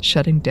 quiet,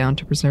 shutting down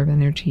to preserve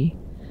energy.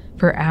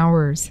 For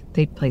hours,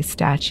 they'd play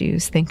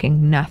statues,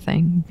 thinking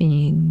nothing,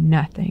 being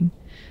nothing,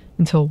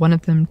 until one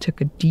of them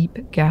took a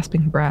deep,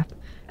 gasping breath,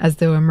 as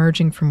though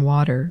emerging from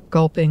water,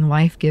 gulping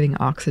life-giving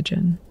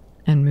oxygen,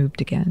 and moved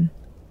again.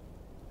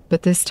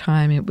 But this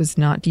time it was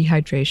not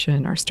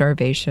dehydration or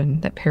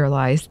starvation that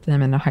paralyzed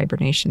them in a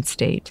hibernation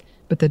state,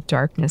 but the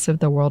darkness of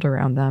the world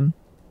around them,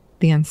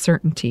 the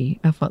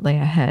uncertainty of what lay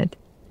ahead.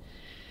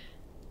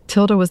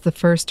 Tilda was the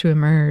first to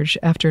emerge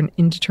after an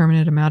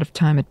indeterminate amount of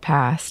time had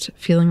passed,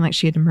 feeling like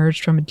she had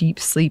emerged from a deep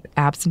sleep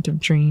absent of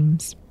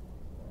dreams.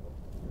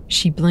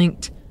 She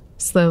blinked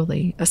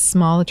slowly, a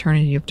small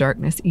eternity of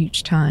darkness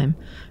each time,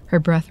 her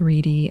breath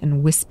reedy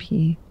and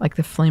wispy like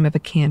the flame of a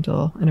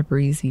candle in a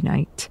breezy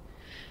night.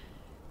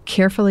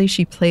 Carefully,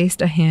 she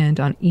placed a hand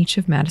on each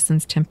of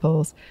Madison's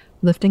temples,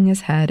 lifting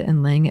his head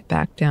and laying it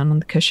back down on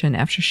the cushion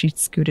after she'd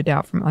scooted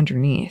out from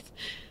underneath.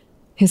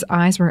 His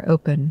eyes were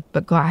open,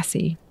 but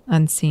glassy,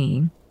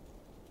 unseeing.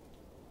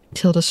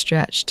 Tilda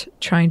stretched,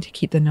 trying to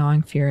keep the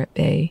gnawing fear at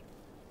bay.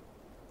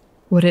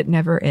 Would it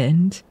never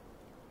end?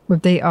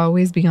 Would they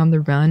always be on the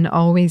run,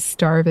 always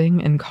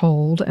starving and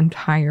cold and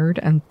tired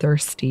and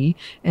thirsty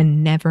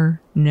and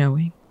never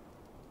knowing?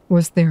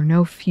 Was there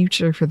no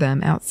future for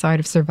them outside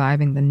of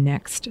surviving the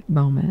next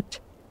moment?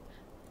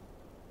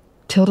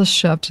 Tilda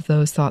shoved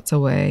those thoughts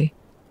away.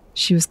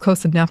 She was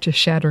close enough to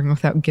shattering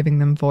without giving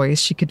them voice.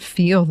 She could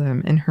feel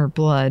them in her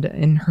blood,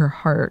 in her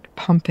heart,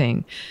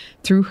 pumping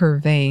through her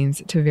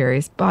veins to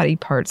various body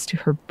parts, to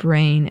her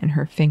brain and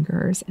her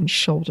fingers and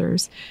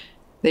shoulders.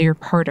 They were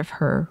part of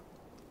her,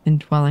 and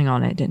dwelling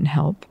on it didn't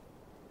help.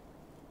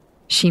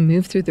 She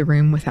moved through the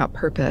room without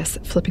purpose,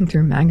 flipping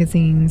through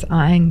magazines,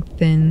 eyeing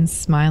thin,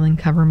 smiling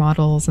cover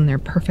models and their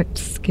perfect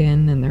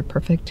skin and their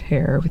perfect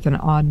hair with an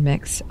odd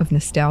mix of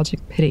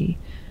nostalgic pity.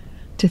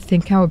 To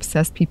think how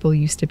obsessed people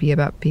used to be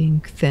about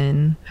being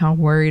thin, how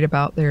worried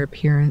about their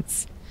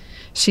appearance.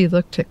 She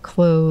looked at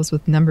clothes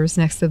with numbers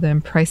next to them,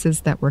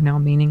 prices that were now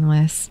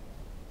meaningless,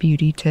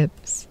 beauty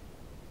tips,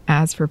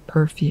 ads for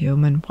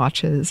perfume and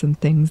watches and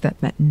things that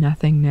meant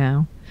nothing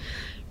now.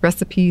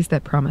 Recipes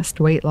that promised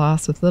weight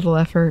loss with little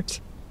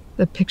effort,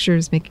 the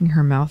pictures making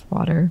her mouth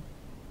water.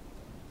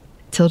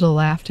 Tilda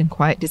laughed in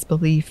quiet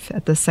disbelief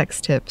at the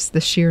sex tips,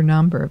 the sheer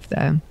number of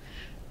them.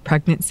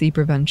 Pregnancy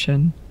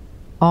prevention,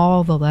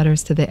 all the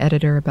letters to the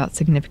editor about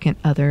significant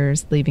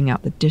others, leaving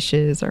out the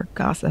dishes or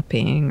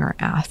gossiping or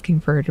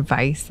asking for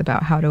advice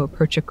about how to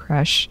approach a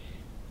crush.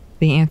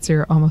 The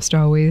answer almost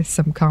always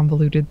some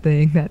convoluted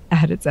thing that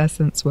at its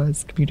essence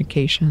was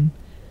communication.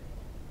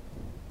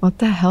 What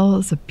the hell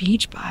is a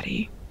beach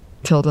body?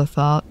 Tilda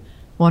thought,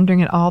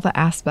 wondering at all the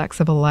aspects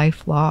of a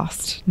life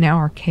lost, now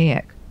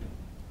archaic.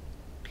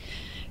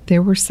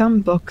 There were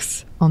some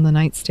books on the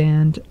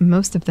nightstand,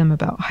 most of them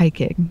about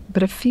hiking,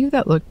 but a few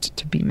that looked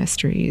to be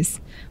mysteries.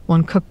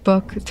 One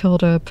cookbook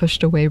Tilda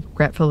pushed away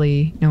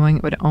regretfully, knowing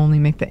it would only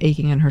make the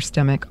aching in her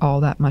stomach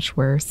all that much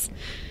worse.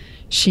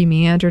 She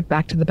meandered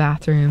back to the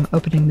bathroom,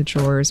 opening the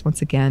drawers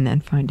once again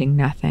and finding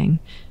nothing.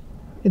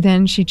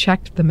 Then she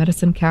checked the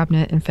medicine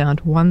cabinet and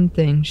found one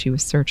thing she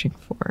was searching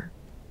for: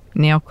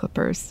 nail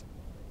clippers.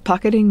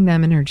 Pocketing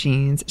them in her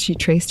jeans, she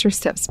traced her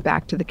steps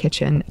back to the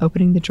kitchen,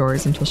 opening the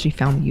drawers until she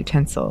found the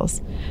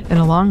utensils, and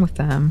along with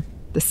them,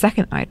 the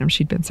second item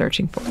she'd been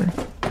searching for: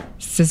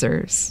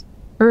 scissors,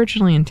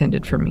 originally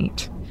intended for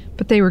meat,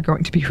 but they were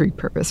going to be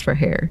repurposed for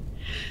hair.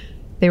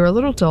 They were a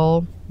little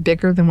dull,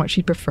 bigger than what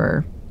she'd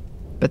prefer,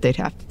 but they'd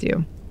have to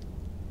do.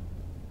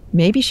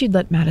 Maybe she'd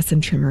let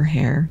Madison trim her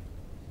hair.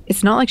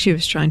 It's not like she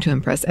was trying to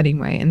impress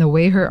anyway, and the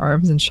way her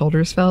arms and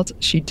shoulders felt,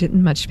 she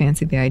didn't much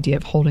fancy the idea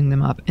of holding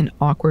them up in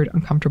awkward,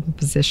 uncomfortable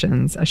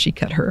positions as she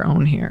cut her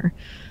own hair.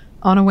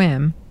 On a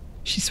whim,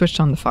 she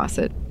switched on the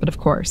faucet, but of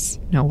course,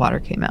 no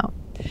water came out.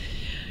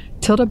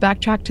 Tilda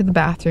backtracked to the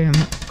bathroom,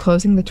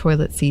 closing the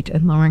toilet seat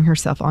and lowering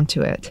herself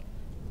onto it,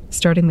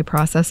 starting the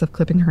process of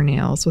clipping her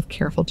nails with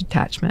careful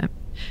detachment.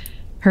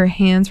 Her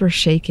hands were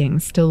shaking,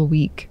 still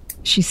weak.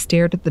 She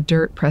stared at the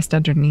dirt pressed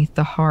underneath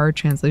the hard,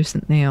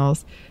 translucent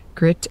nails,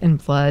 grit and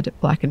blood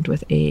blackened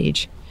with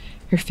age.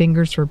 Her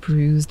fingers were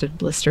bruised and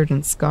blistered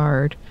and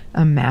scarred,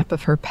 a map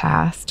of her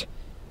past.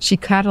 She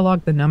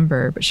cataloged the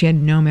number, but she had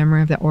no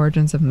memory of the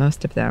origins of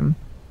most of them.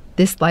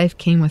 This life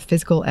came with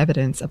physical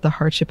evidence of the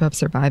hardship of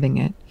surviving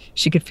it.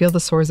 She could feel the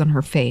sores on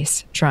her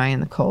face, dry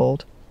in the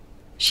cold.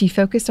 She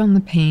focused on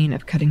the pain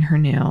of cutting her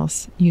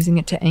nails, using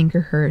it to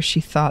anchor her as she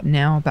thought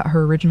now about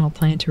her original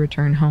plan to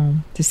return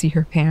home, to see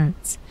her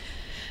parents.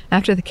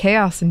 After the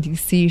chaos in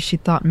D.C., she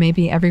thought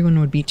maybe everyone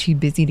would be too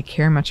busy to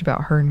care much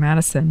about her and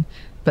Madison,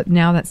 but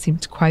now that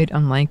seemed quite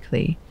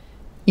unlikely.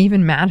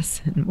 Even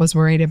Madison was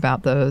worried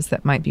about those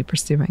that might be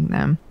pursuing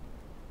them.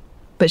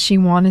 But she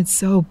wanted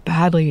so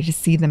badly to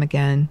see them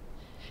again.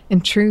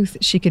 In truth,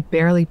 she could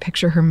barely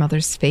picture her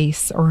mother's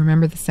face or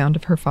remember the sound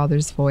of her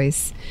father's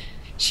voice.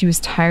 She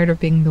was tired of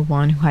being the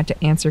one who had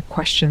to answer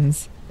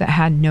questions that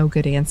had no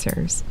good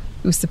answers,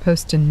 who was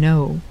supposed to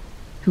know,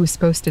 who was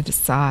supposed to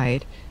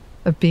decide,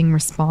 of being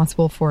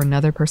responsible for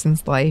another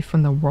person's life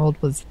when the world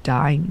was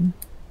dying.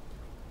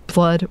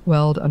 Blood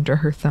welled under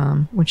her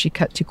thumb when she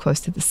cut too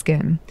close to the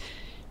skin.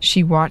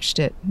 She watched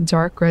it,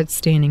 dark red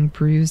staining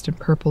bruised and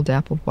purple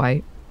dappled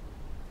white.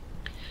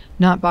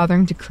 Not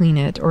bothering to clean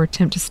it or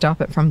attempt to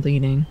stop it from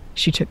bleeding,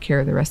 she took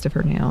care of the rest of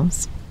her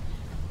nails.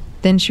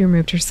 Then she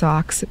removed her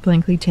socks,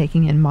 blankly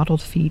taking in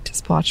mottled feet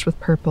splotched with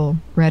purple,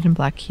 red, and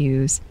black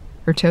hues,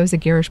 her toes a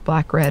garish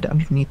black-red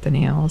underneath the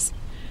nails.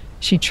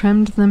 She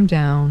trimmed them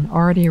down,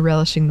 already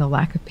relishing the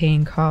lack of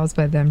pain caused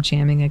by them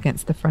jamming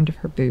against the front of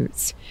her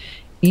boots.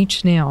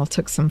 Each nail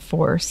took some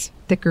force,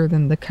 thicker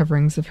than the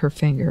coverings of her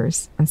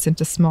fingers, and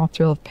sent a small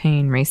thrill of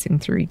pain racing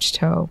through each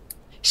toe.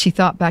 She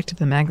thought back to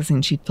the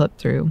magazine she'd flipped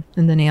through,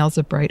 and the nails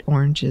of bright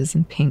oranges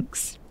and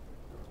pinks.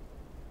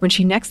 When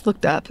she next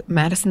looked up,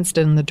 Madison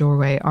stood in the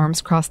doorway,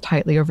 arms crossed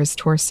tightly over his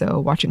torso,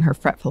 watching her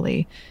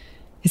fretfully.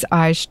 His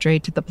eyes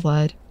strayed to the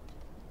blood.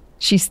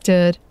 She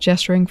stood,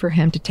 gesturing for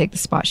him to take the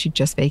spot she'd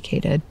just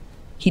vacated.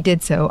 He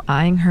did so,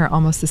 eyeing her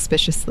almost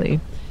suspiciously.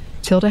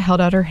 Tilda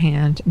held out her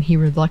hand, and he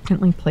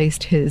reluctantly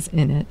placed his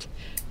in it.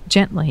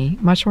 Gently,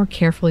 much more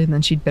carefully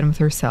than she'd been with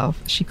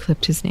herself, she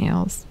clipped his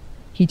nails.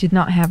 He did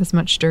not have as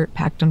much dirt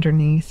packed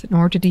underneath,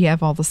 nor did he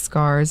have all the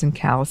scars and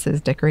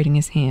calluses decorating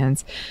his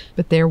hands,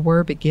 but there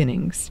were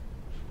beginnings.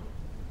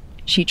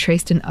 She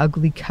traced an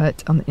ugly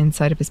cut on the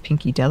inside of his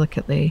pinky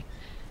delicately.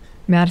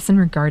 Madison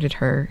regarded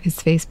her,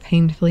 his face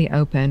painfully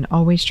open,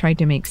 always tried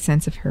to make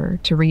sense of her,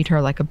 to read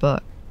her like a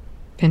book,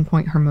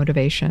 pinpoint her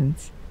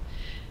motivations.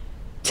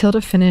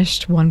 Tilda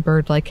finished one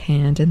bird-like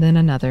hand and then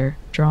another,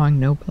 drawing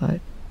no blood.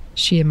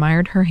 She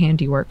admired her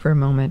handiwork for a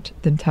moment,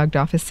 then tugged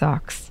off his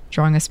socks,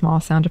 drawing a small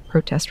sound of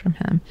protest from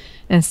him,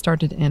 and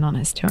started in on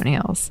his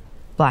toenails,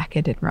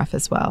 blacked and rough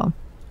as well.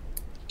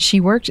 She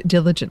worked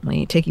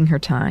diligently, taking her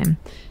time.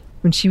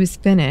 When she was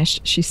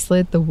finished, she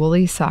slid the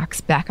woolly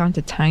socks back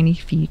onto tiny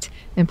feet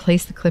and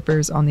placed the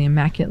clippers on the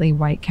immaculately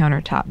white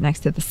countertop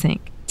next to the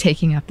sink,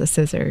 taking up the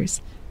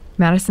scissors.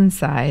 Madison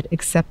sighed,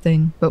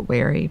 accepting but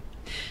wary.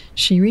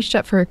 She reached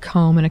up for a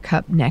comb and a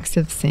cup next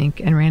to the sink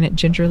and ran it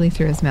gingerly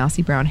through his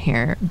mousy brown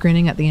hair,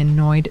 grinning at the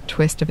annoyed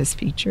twist of his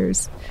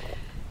features.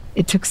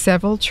 It took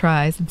several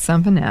tries and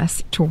some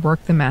finesse to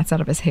work the mats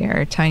out of his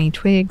hair, tiny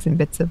twigs and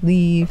bits of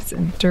leaves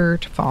and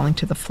dirt falling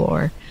to the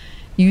floor.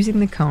 Using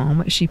the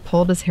comb, she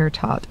pulled his hair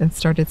taut and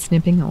started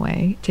snipping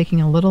away,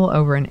 taking a little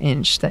over an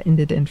inch that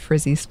ended in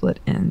frizzy split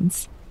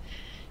ends.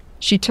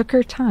 She took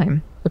her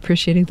time,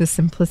 appreciating the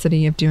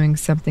simplicity of doing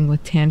something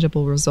with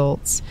tangible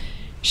results.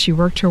 She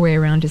worked her way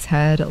around his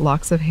head,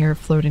 locks of hair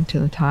floating to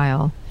the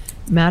tile.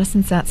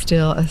 Madison sat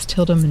still as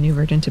Tilda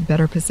maneuvered into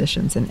better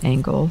positions and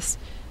angles.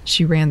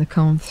 She ran the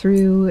comb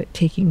through,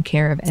 taking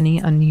care of any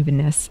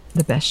unevenness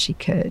the best she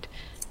could.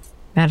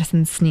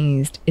 Madison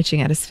sneezed,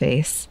 itching at his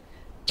face.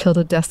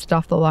 Tilda dusted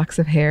off the locks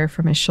of hair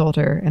from his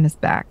shoulder and his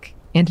back,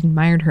 and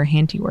admired her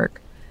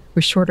handiwork.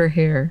 With shorter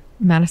hair,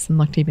 Madison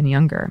looked even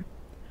younger.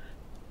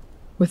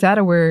 Without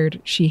a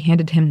word, she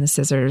handed him the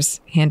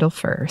scissors, handle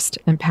first,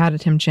 and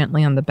patted him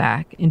gently on the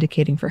back,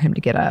 indicating for him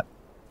to get up.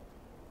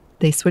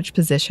 They switched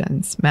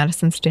positions,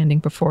 Madison standing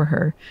before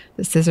her,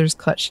 the scissors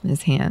clutched in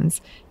his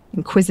hands,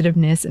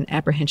 inquisitiveness and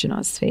apprehension on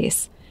his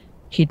face.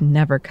 He'd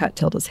never cut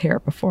Tilda's hair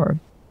before.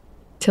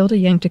 Tilda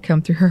yanked a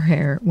comb through her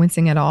hair,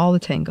 wincing at all the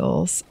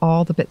tangles,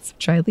 all the bits of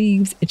dry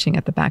leaves itching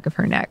at the back of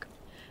her neck.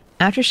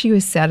 After she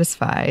was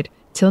satisfied,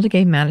 Tilda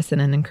gave Madison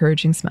an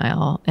encouraging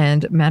smile,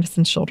 and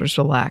Madison's shoulders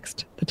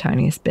relaxed the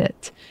tiniest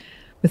bit.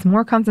 With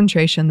more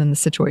concentration than the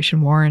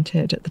situation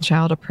warranted, the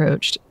child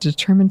approached,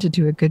 determined to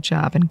do a good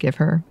job and give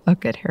her a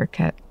good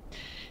haircut.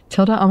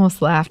 Tilda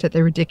almost laughed at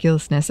the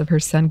ridiculousness of her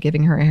son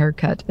giving her a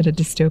haircut in a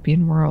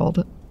dystopian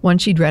world, one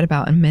she'd read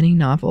about in many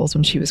novels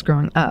when she was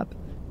growing up.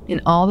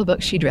 In all the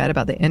books she'd read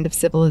about the end of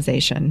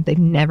civilization, they'd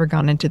never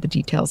gone into the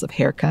details of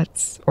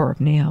haircuts or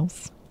of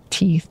nails,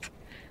 teeth.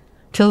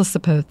 Tilda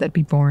supposed that'd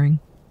be boring.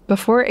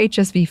 Before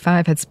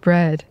HSV-5 had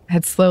spread,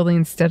 had slowly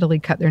and steadily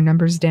cut their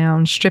numbers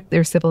down, stripped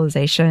their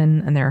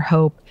civilization and their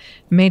hope,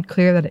 made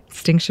clear that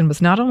extinction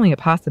was not only a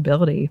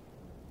possibility,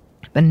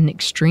 but an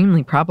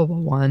extremely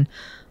probable one,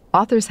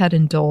 authors had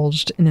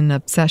indulged in an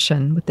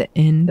obsession with the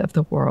end of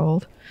the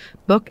world.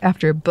 Book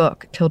after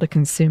book Tilda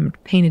consumed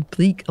painted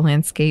bleak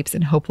landscapes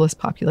and hopeless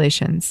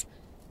populations.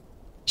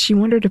 She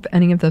wondered if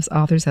any of those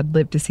authors had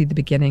lived to see the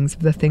beginnings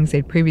of the things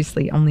they'd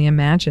previously only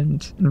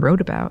imagined and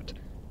wrote about.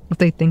 What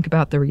they'd think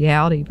about the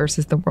reality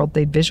versus the world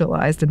they'd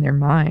visualized in their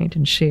mind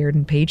and shared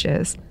in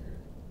pages.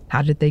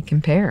 How did they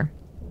compare?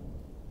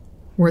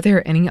 Were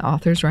there any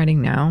authors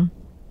writing now?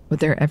 Would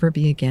there ever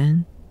be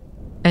again?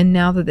 And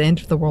now that the end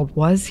of the world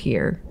was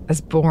here, as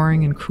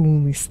boring and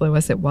cruelly slow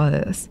as it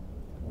was,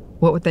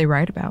 what would they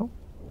write about?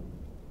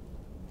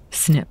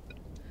 Snip.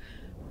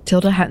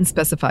 Tilda hadn't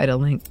specified a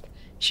length.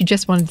 She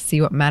just wanted to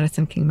see what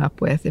Madison came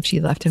up with if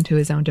she left him to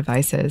his own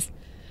devices.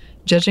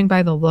 Judging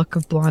by the look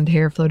of blonde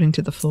hair floating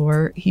to the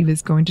floor, he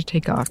was going to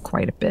take off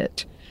quite a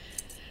bit.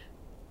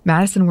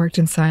 Madison worked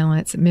in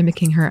silence,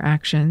 mimicking her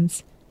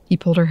actions. He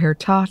pulled her hair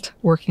taut,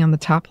 working on the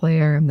top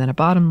layer and then a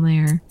bottom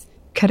layer.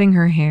 Cutting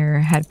her hair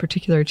had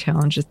particular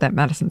challenges that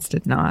Madison's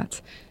did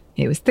not.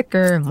 It was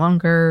thicker and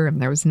longer,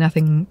 and there was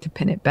nothing to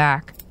pin it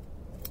back.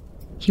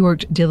 He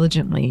worked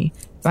diligently,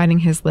 biting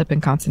his lip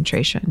in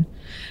concentration.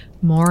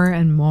 More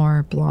and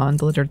more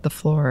blonde littered the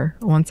floor,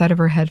 one side of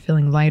her head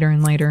feeling lighter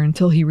and lighter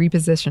until he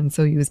repositioned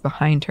so he was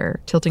behind her,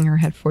 tilting her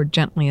head forward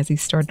gently as he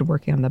started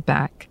working on the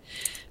back.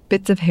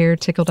 Bits of hair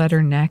tickled at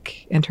her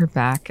neck and her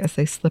back as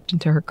they slipped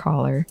into her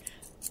collar.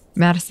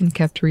 Madison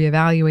kept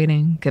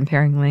reevaluating,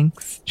 comparing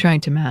lengths,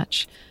 trying to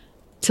match.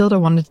 Tilda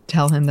wanted to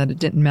tell him that it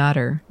didn't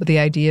matter, but the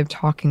idea of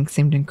talking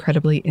seemed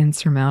incredibly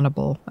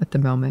insurmountable at the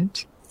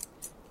moment.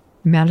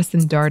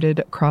 Madison darted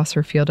across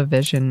her field of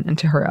vision and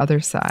to her other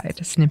side,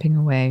 snipping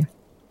away.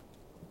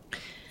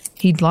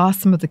 He'd lost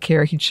some of the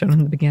care he'd shown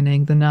in the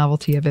beginning, the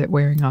novelty of it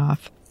wearing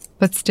off.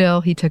 But still,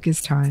 he took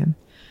his time.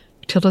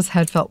 Tilda's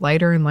head felt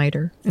lighter and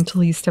lighter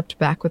until he stepped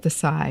back with a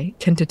sigh,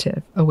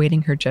 tentative,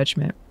 awaiting her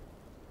judgment.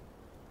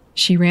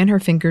 She ran her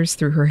fingers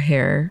through her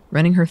hair,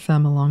 running her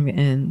thumb along the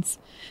ends.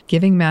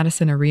 Giving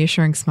Madison a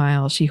reassuring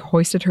smile, she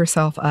hoisted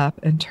herself up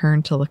and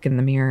turned to look in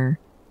the mirror.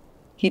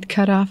 He'd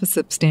cut off a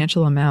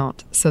substantial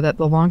amount so that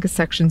the longest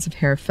sections of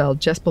hair fell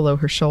just below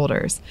her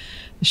shoulders,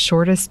 the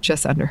shortest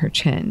just under her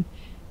chin.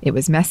 It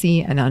was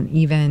messy and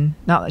uneven,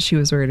 not that she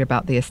was worried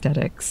about the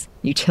aesthetics.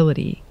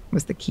 Utility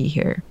was the key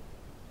here.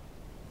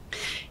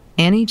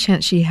 Any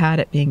chance she had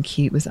at being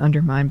cute was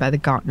undermined by the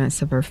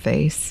gauntness of her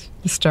face,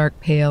 the stark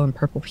pale and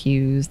purple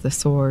hues, the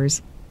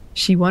sores.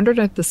 She wondered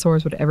if the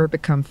sores would ever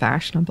become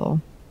fashionable.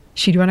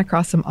 She'd run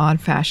across some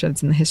odd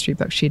fashions in the history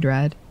books she'd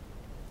read.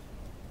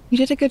 "You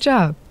did a good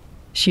job,"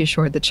 she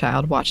assured the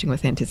child, watching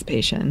with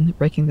anticipation,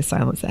 breaking the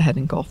silence that had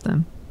engulfed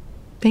them.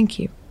 "Thank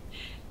you."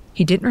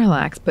 He didn't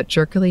relax, but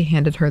jerkily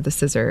handed her the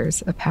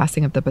scissors, a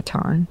passing of the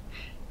baton.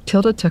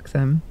 Tilda took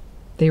them.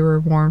 They were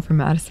warm from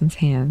Madison's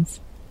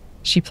hands.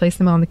 She placed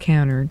them on the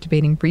counter,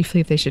 debating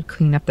briefly if they should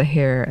clean up the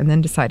hair, and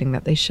then deciding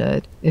that they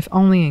should, if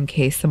only in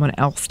case someone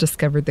else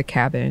discovered the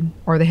cabin,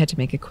 or they had to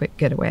make a quick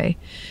getaway.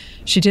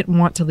 She didn't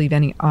want to leave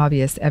any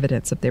obvious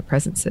evidence of their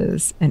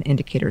presences and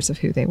indicators of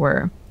who they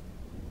were.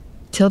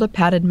 Tilda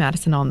patted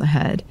Madison on the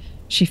head.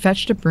 She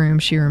fetched a broom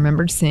she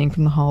remembered seeing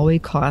from the hallway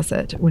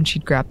closet when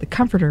she'd grabbed the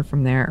comforter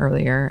from there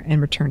earlier and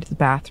returned to the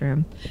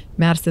bathroom,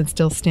 Madison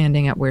still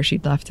standing at where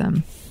she'd left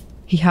him.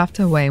 He huffed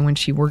away when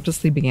she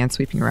wordlessly began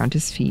sweeping around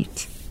his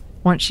feet.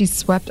 Once she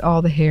swept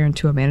all the hair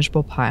into a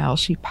manageable pile,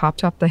 she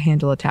popped off the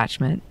handle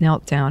attachment,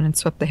 knelt down, and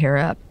swept the hair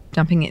up,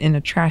 dumping it in a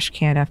trash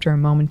can after a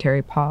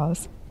momentary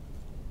pause.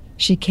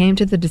 She came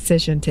to the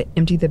decision to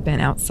empty the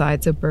bin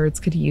outside so birds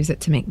could use it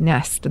to make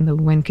nests and the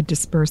wind could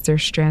disperse their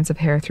strands of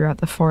hair throughout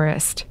the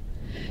forest.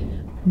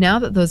 Now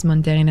that those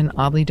mundane and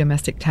oddly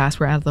domestic tasks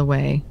were out of the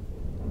way,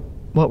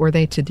 what were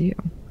they to do?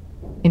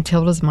 In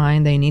Tilda's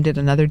mind, they needed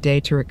another day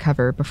to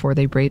recover before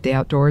they braved the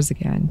outdoors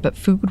again, but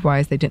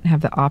food-wise, they didn't have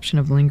the option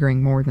of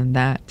lingering more than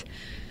that.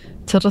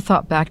 Tilda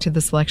thought back to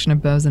the selection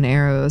of bows and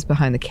arrows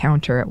behind the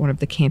counter at one of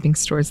the camping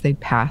stores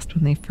they'd passed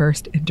when they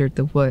first entered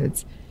the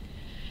woods.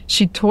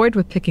 She'd toyed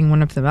with picking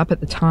one of them up at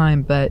the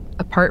time, but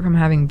apart from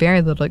having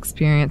very little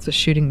experience with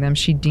shooting them,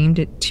 she deemed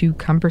it too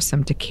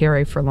cumbersome to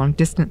carry for long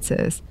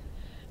distances.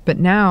 But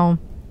now,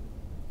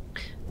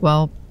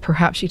 well,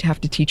 perhaps she'd have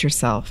to teach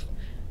herself.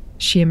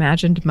 She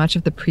imagined much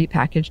of the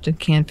prepackaged and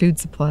canned food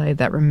supply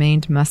that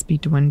remained must be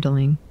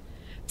dwindling.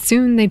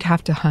 Soon they'd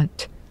have to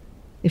hunt.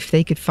 If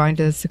they could find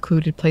a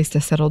secluded place to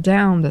settle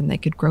down, then they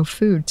could grow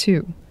food,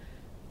 too.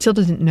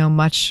 Tilda didn't know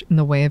much in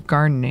the way of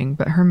gardening,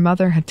 but her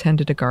mother had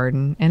tended a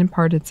garden and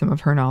imparted some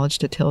of her knowledge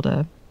to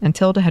Tilda, and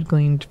Tilda had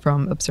gleaned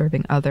from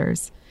observing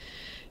others.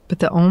 But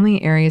the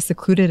only area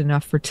secluded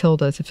enough for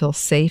Tilda to feel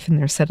safe in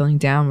their settling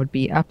down would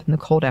be up in the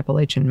cold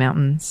Appalachian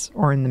Mountains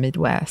or in the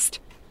Midwest.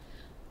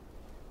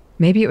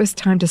 Maybe it was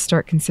time to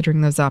start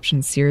considering those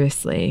options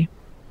seriously.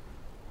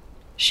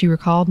 She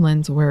recalled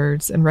Lynn's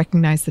words and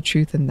recognized the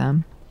truth in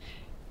them.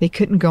 They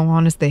couldn't go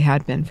on as they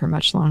had been for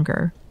much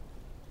longer.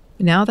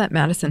 Now that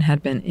Madison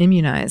had been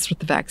immunized with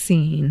the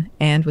vaccine,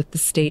 and with the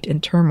state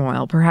in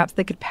turmoil, perhaps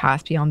they could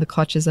pass beyond the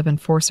clutches of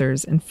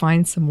enforcers and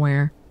find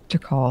somewhere to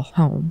call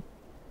home.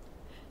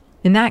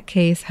 In that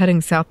case, heading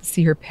south to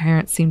see her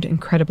parents seemed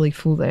incredibly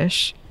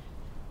foolish.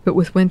 But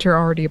with winter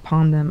already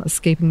upon them,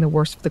 escaping the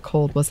worst of the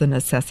cold was a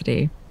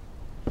necessity.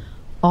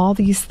 All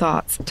these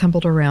thoughts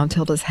tumbled around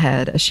Tilda's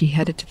head as she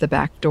headed to the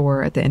back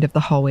door at the end of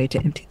the hallway to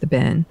empty the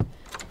bin.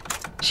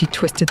 She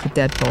twisted the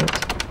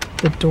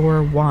deadbolt. The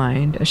door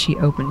whined as she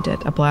opened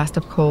it, a blast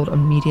of cold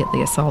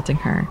immediately assaulting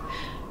her.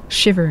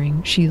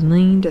 Shivering, she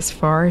leaned as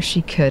far as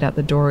she could out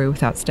the doorway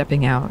without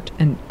stepping out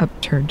and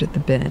upturned the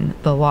bin,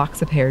 the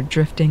locks of hair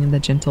drifting in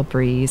the gentle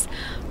breeze,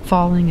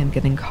 falling and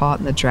getting caught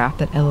in the draft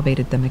that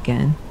elevated them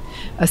again.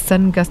 A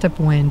sudden gust of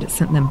wind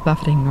sent them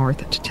buffeting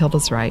north to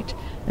Tilda's right,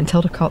 and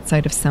Tilda caught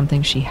sight of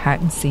something she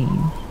hadn't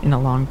seen in a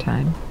long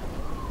time.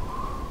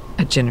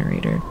 A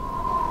generator.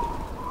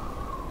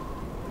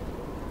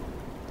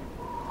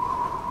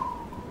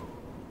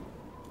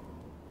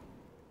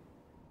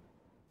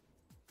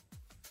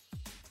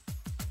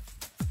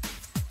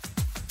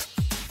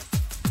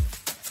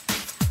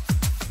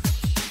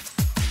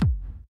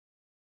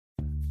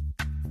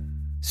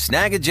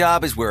 Snag a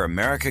Job is where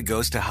America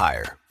goes to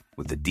hire,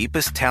 with the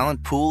deepest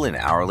talent pool in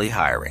hourly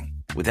hiring.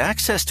 With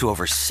access to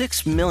over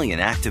 6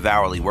 million active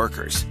hourly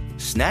workers,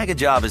 Snag a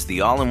Job is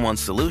the all-in-one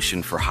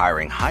solution for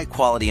hiring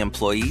high-quality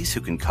employees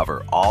who can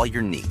cover all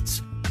your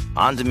needs.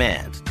 On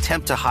demand,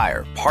 temp to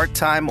hire,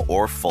 part-time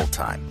or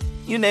full-time.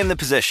 You name the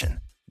position,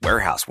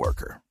 Warehouse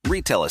worker,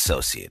 retail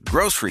associate,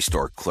 grocery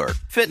store clerk,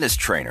 fitness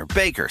trainer,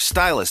 baker,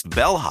 stylist,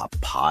 bellhop,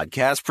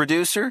 podcast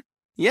producer?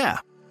 Yeah,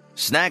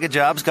 Snag a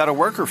Job's got a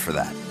worker for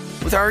that.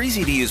 With our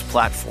easy-to-use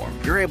platform,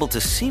 you're able to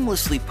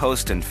seamlessly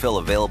post and fill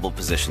available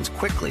positions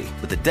quickly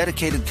with a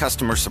dedicated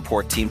customer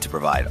support team to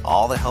provide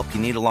all the help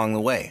you need along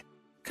the way.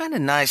 Kind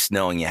of nice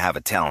knowing you have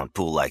a talent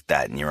pool like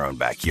that in your own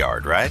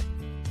backyard, right?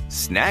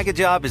 Snag a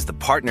Job is the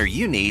partner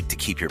you need to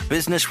keep your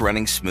business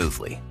running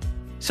smoothly.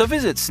 So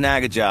visit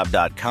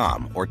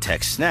snagajob.com or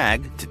text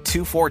snag to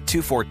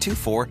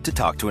 242424 to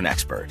talk to an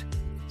expert.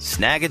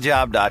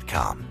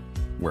 Snagajob.com,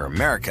 where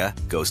America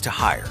goes to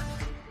hire.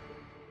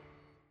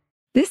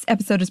 This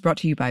episode is brought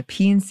to you by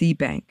PNC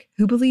Bank,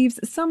 who believes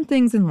some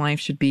things in life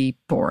should be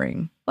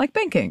boring, like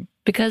banking.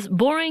 Because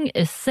boring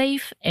is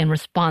safe and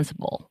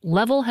responsible,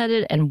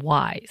 level-headed and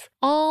wise.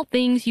 All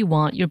things you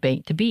want your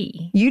bank to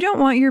be. You don't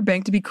want your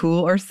bank to be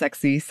cool or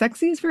sexy.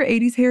 Sexy is for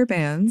 80s hair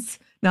bands,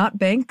 not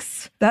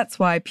banks. That's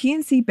why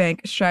PNC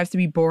Bank strives to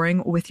be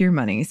boring with your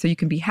money so you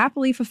can be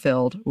happily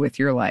fulfilled with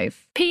your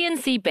life.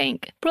 PNC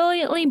Bank,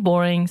 brilliantly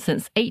boring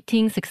since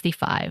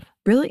 1865.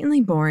 Brilliantly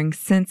Boring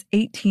Since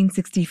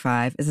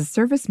 1865 is a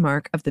service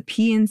mark of the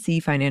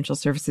PNC Financial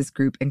Services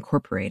Group,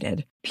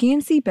 Incorporated.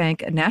 PNC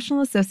Bank, a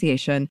National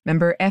Association,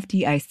 member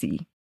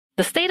FDIC.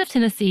 The state of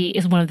Tennessee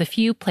is one of the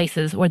few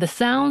places where the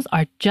sounds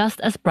are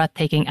just as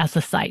breathtaking as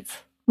the sights.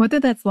 Whether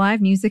that's live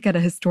music at a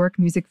historic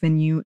music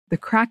venue, the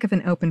crack of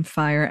an open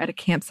fire at a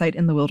campsite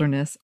in the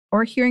wilderness,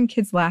 or hearing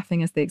kids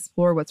laughing as they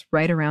explore what's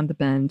right around the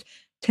bend,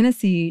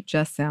 Tennessee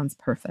just sounds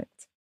perfect.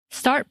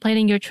 Start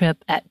planning your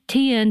trip at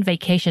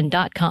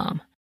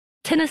tnvacation.com.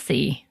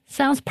 Tennessee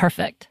sounds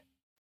perfect.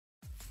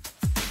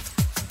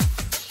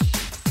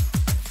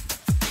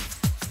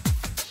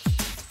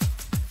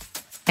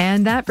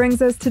 And that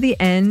brings us to the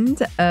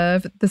end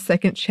of the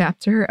second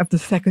chapter of the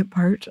second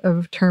part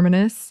of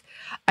Terminus.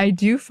 I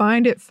do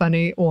find it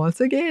funny,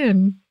 once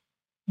again,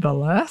 The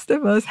Last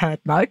of Us had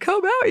not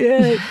come out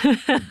yet.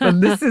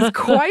 And this is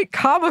quite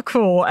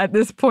comical at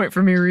this point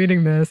for me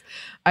reading this.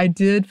 I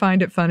did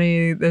find it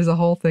funny. There's a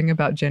whole thing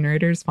about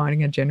generators,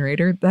 finding a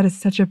generator. That is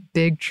such a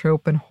big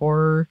trope in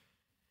horror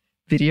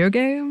video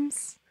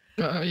games.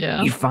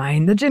 Yeah. You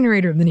find the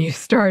generator and then you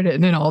start it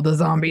and then all the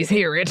zombies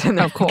hear it and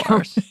of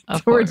course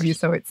towards you.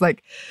 So it's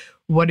like,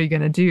 what are you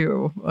going to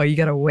do? Well, you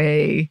got to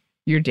weigh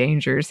your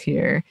dangers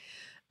here.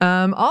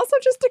 Also,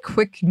 just a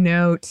quick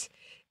note.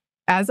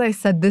 As I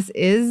said, this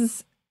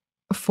is,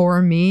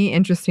 for me,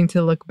 interesting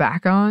to look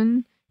back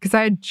on because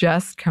I had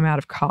just come out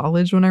of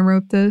college when I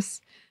wrote this.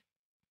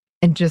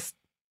 And just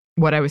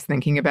what I was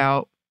thinking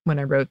about when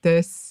I wrote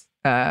this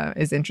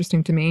is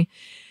interesting to me.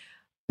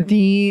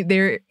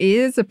 There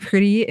is a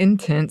pretty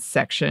intense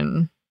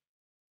section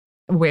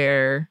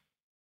where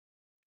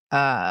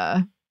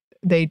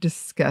they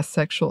discuss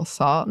sexual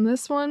assault in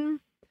this one.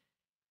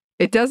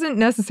 It doesn't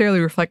necessarily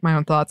reflect my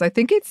own thoughts. I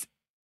think it's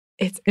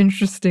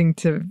interesting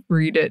to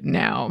read it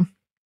now.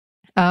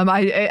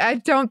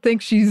 I don't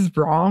think she's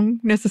wrong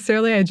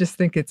necessarily. I just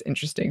think it's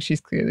interesting.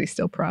 She's clearly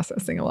still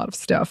processing a lot of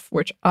stuff,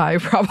 which I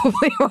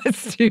probably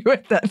was too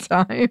at that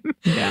time.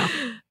 Yeah.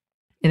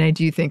 And I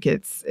do think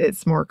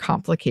it's more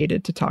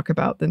complicated to talk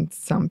about than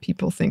some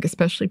people think,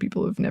 especially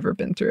people who've never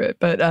been through it.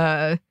 But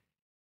I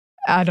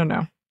don't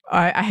know.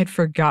 I had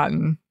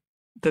forgotten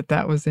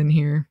that was in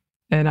here.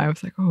 And I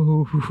was like,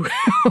 oh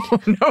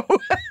no.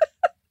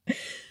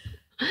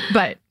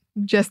 But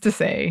just to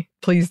say,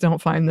 please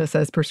don't find this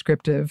as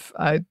prescriptive.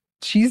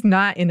 She's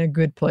not in a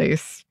good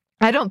place.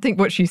 I don't think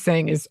what she's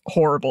saying is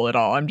horrible at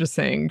all. I'm just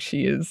saying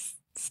she is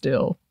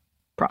still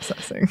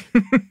processing.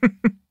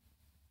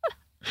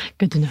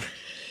 Good to know.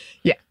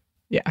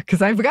 Yeah,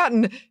 because I've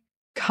gotten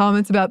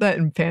comments about that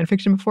in fan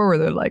fiction before where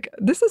they're like,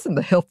 this isn't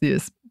the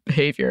healthiest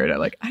behavior. And I'm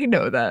like, I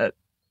know that.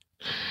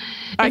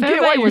 I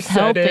get why you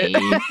said healthy,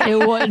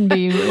 it wouldn't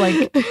be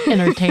like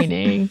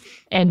entertaining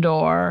and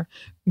or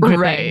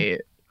gripping.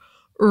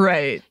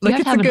 Right.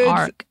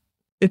 Like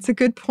it's a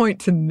good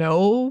point to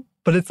know,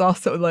 but it's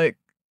also like,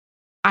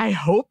 I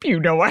hope you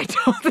know I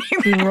don't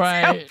think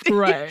that's healthy.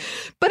 Right.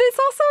 But it's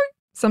also,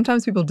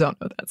 sometimes people don't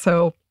know that.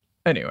 So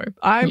anyway,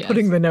 I'm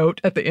putting the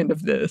note at the end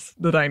of this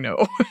that I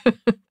know.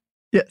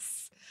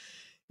 Yes.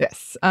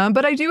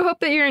 But I do hope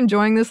that you're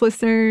enjoying this,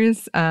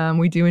 listeners.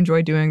 We do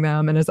enjoy doing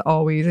them. And as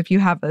always, if you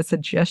have a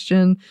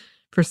suggestion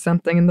for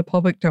something in the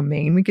public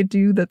domain we could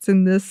do that's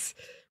in this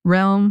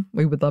realm,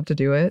 we would love to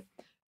do it.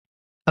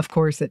 Of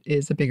course, it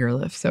is a bigger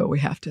lift, so we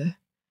have to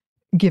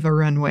give a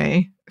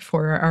runway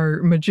for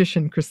our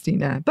magician,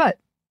 Christina. But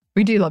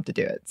we do love to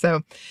do it.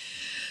 So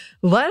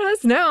let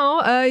us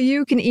know.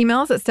 You can email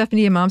us at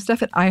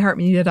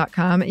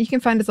stephanie@momstuff@iheartmedia.com. You can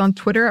find us on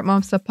Twitter at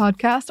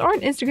momstuffpodcast or on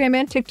Instagram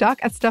and TikTok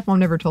at Stuff Mom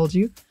Never Told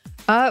You.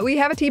 We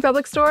have a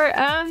TeePublic store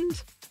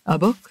and a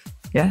book.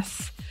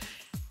 Yes.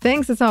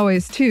 Thanks as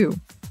always to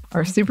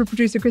our super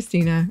producer,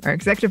 Christina, our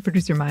executive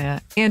producer, Maya,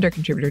 and our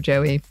contributor,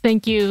 Joey.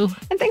 Thank you.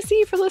 And thanks to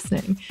you for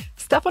listening.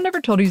 Stuff Mom Never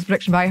Told You is a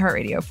production by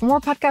iHeartRadio. For more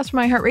podcasts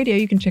from iHeartRadio,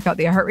 you can check out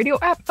the iHeartRadio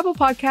app, Apple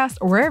Podcasts,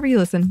 or wherever you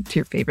listen to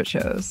your favorite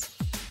shows.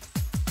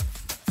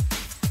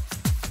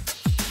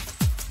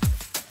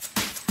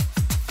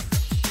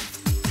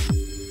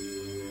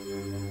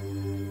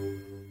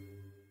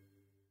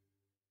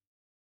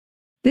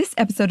 This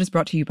episode is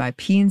brought to you by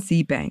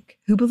PNC Bank,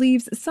 who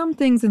believes some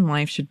things in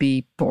life should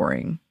be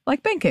boring,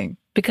 like banking.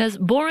 Because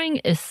boring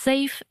is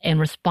safe and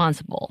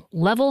responsible,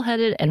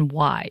 level-headed and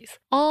wise.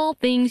 All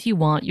things you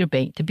want your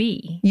bank to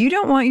be. You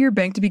don't want your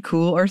bank to be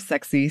cool or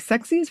sexy.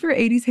 Sexy is for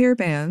 80s hair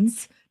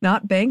bands,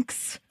 not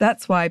banks.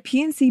 That's why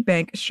PNC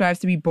Bank strives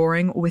to be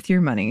boring with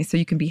your money so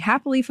you can be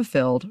happily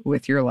fulfilled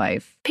with your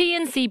life.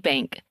 PNC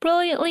Bank,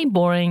 brilliantly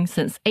boring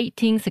since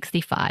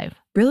 1865.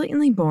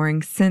 Brilliantly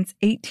Boring Since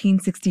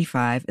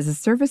 1865 is a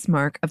service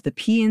mark of the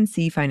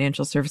PNC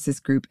Financial Services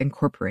Group,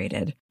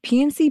 Incorporated.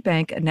 PNC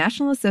Bank, a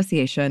National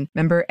Association,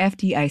 member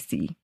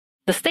FDIC.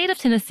 The state of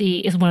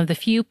Tennessee is one of the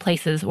few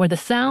places where the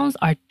sounds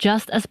are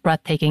just as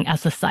breathtaking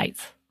as the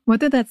sights.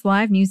 Whether that's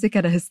live music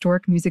at a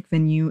historic music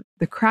venue,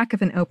 the crack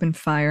of an open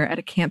fire at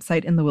a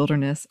campsite in the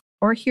wilderness,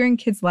 or hearing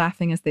kids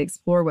laughing as they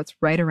explore what's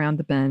right around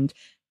the bend,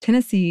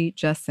 Tennessee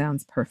just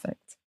sounds perfect.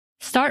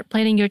 Start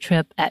planning your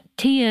trip at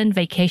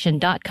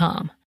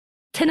tnvacation.com.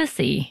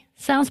 Tennessee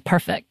sounds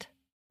perfect.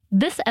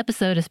 This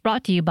episode is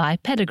brought to you by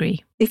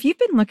Pedigree. If you've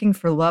been looking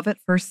for love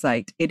at first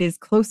sight, it is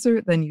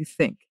closer than you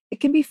think. It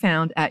can be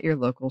found at your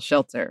local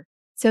shelter.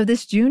 So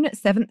this June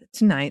 7th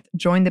to 9th,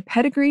 join the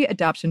Pedigree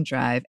Adoption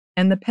Drive,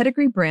 and the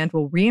Pedigree brand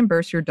will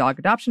reimburse your dog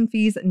adoption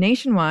fees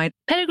nationwide.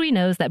 Pedigree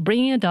knows that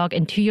bringing a dog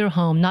into your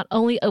home not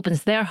only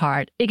opens their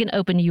heart, it can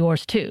open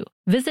yours too.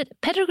 Visit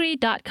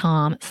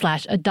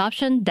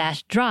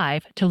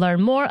pedigree.com/adoption-drive to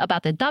learn more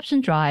about the adoption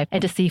drive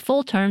and to see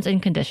full terms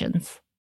and conditions.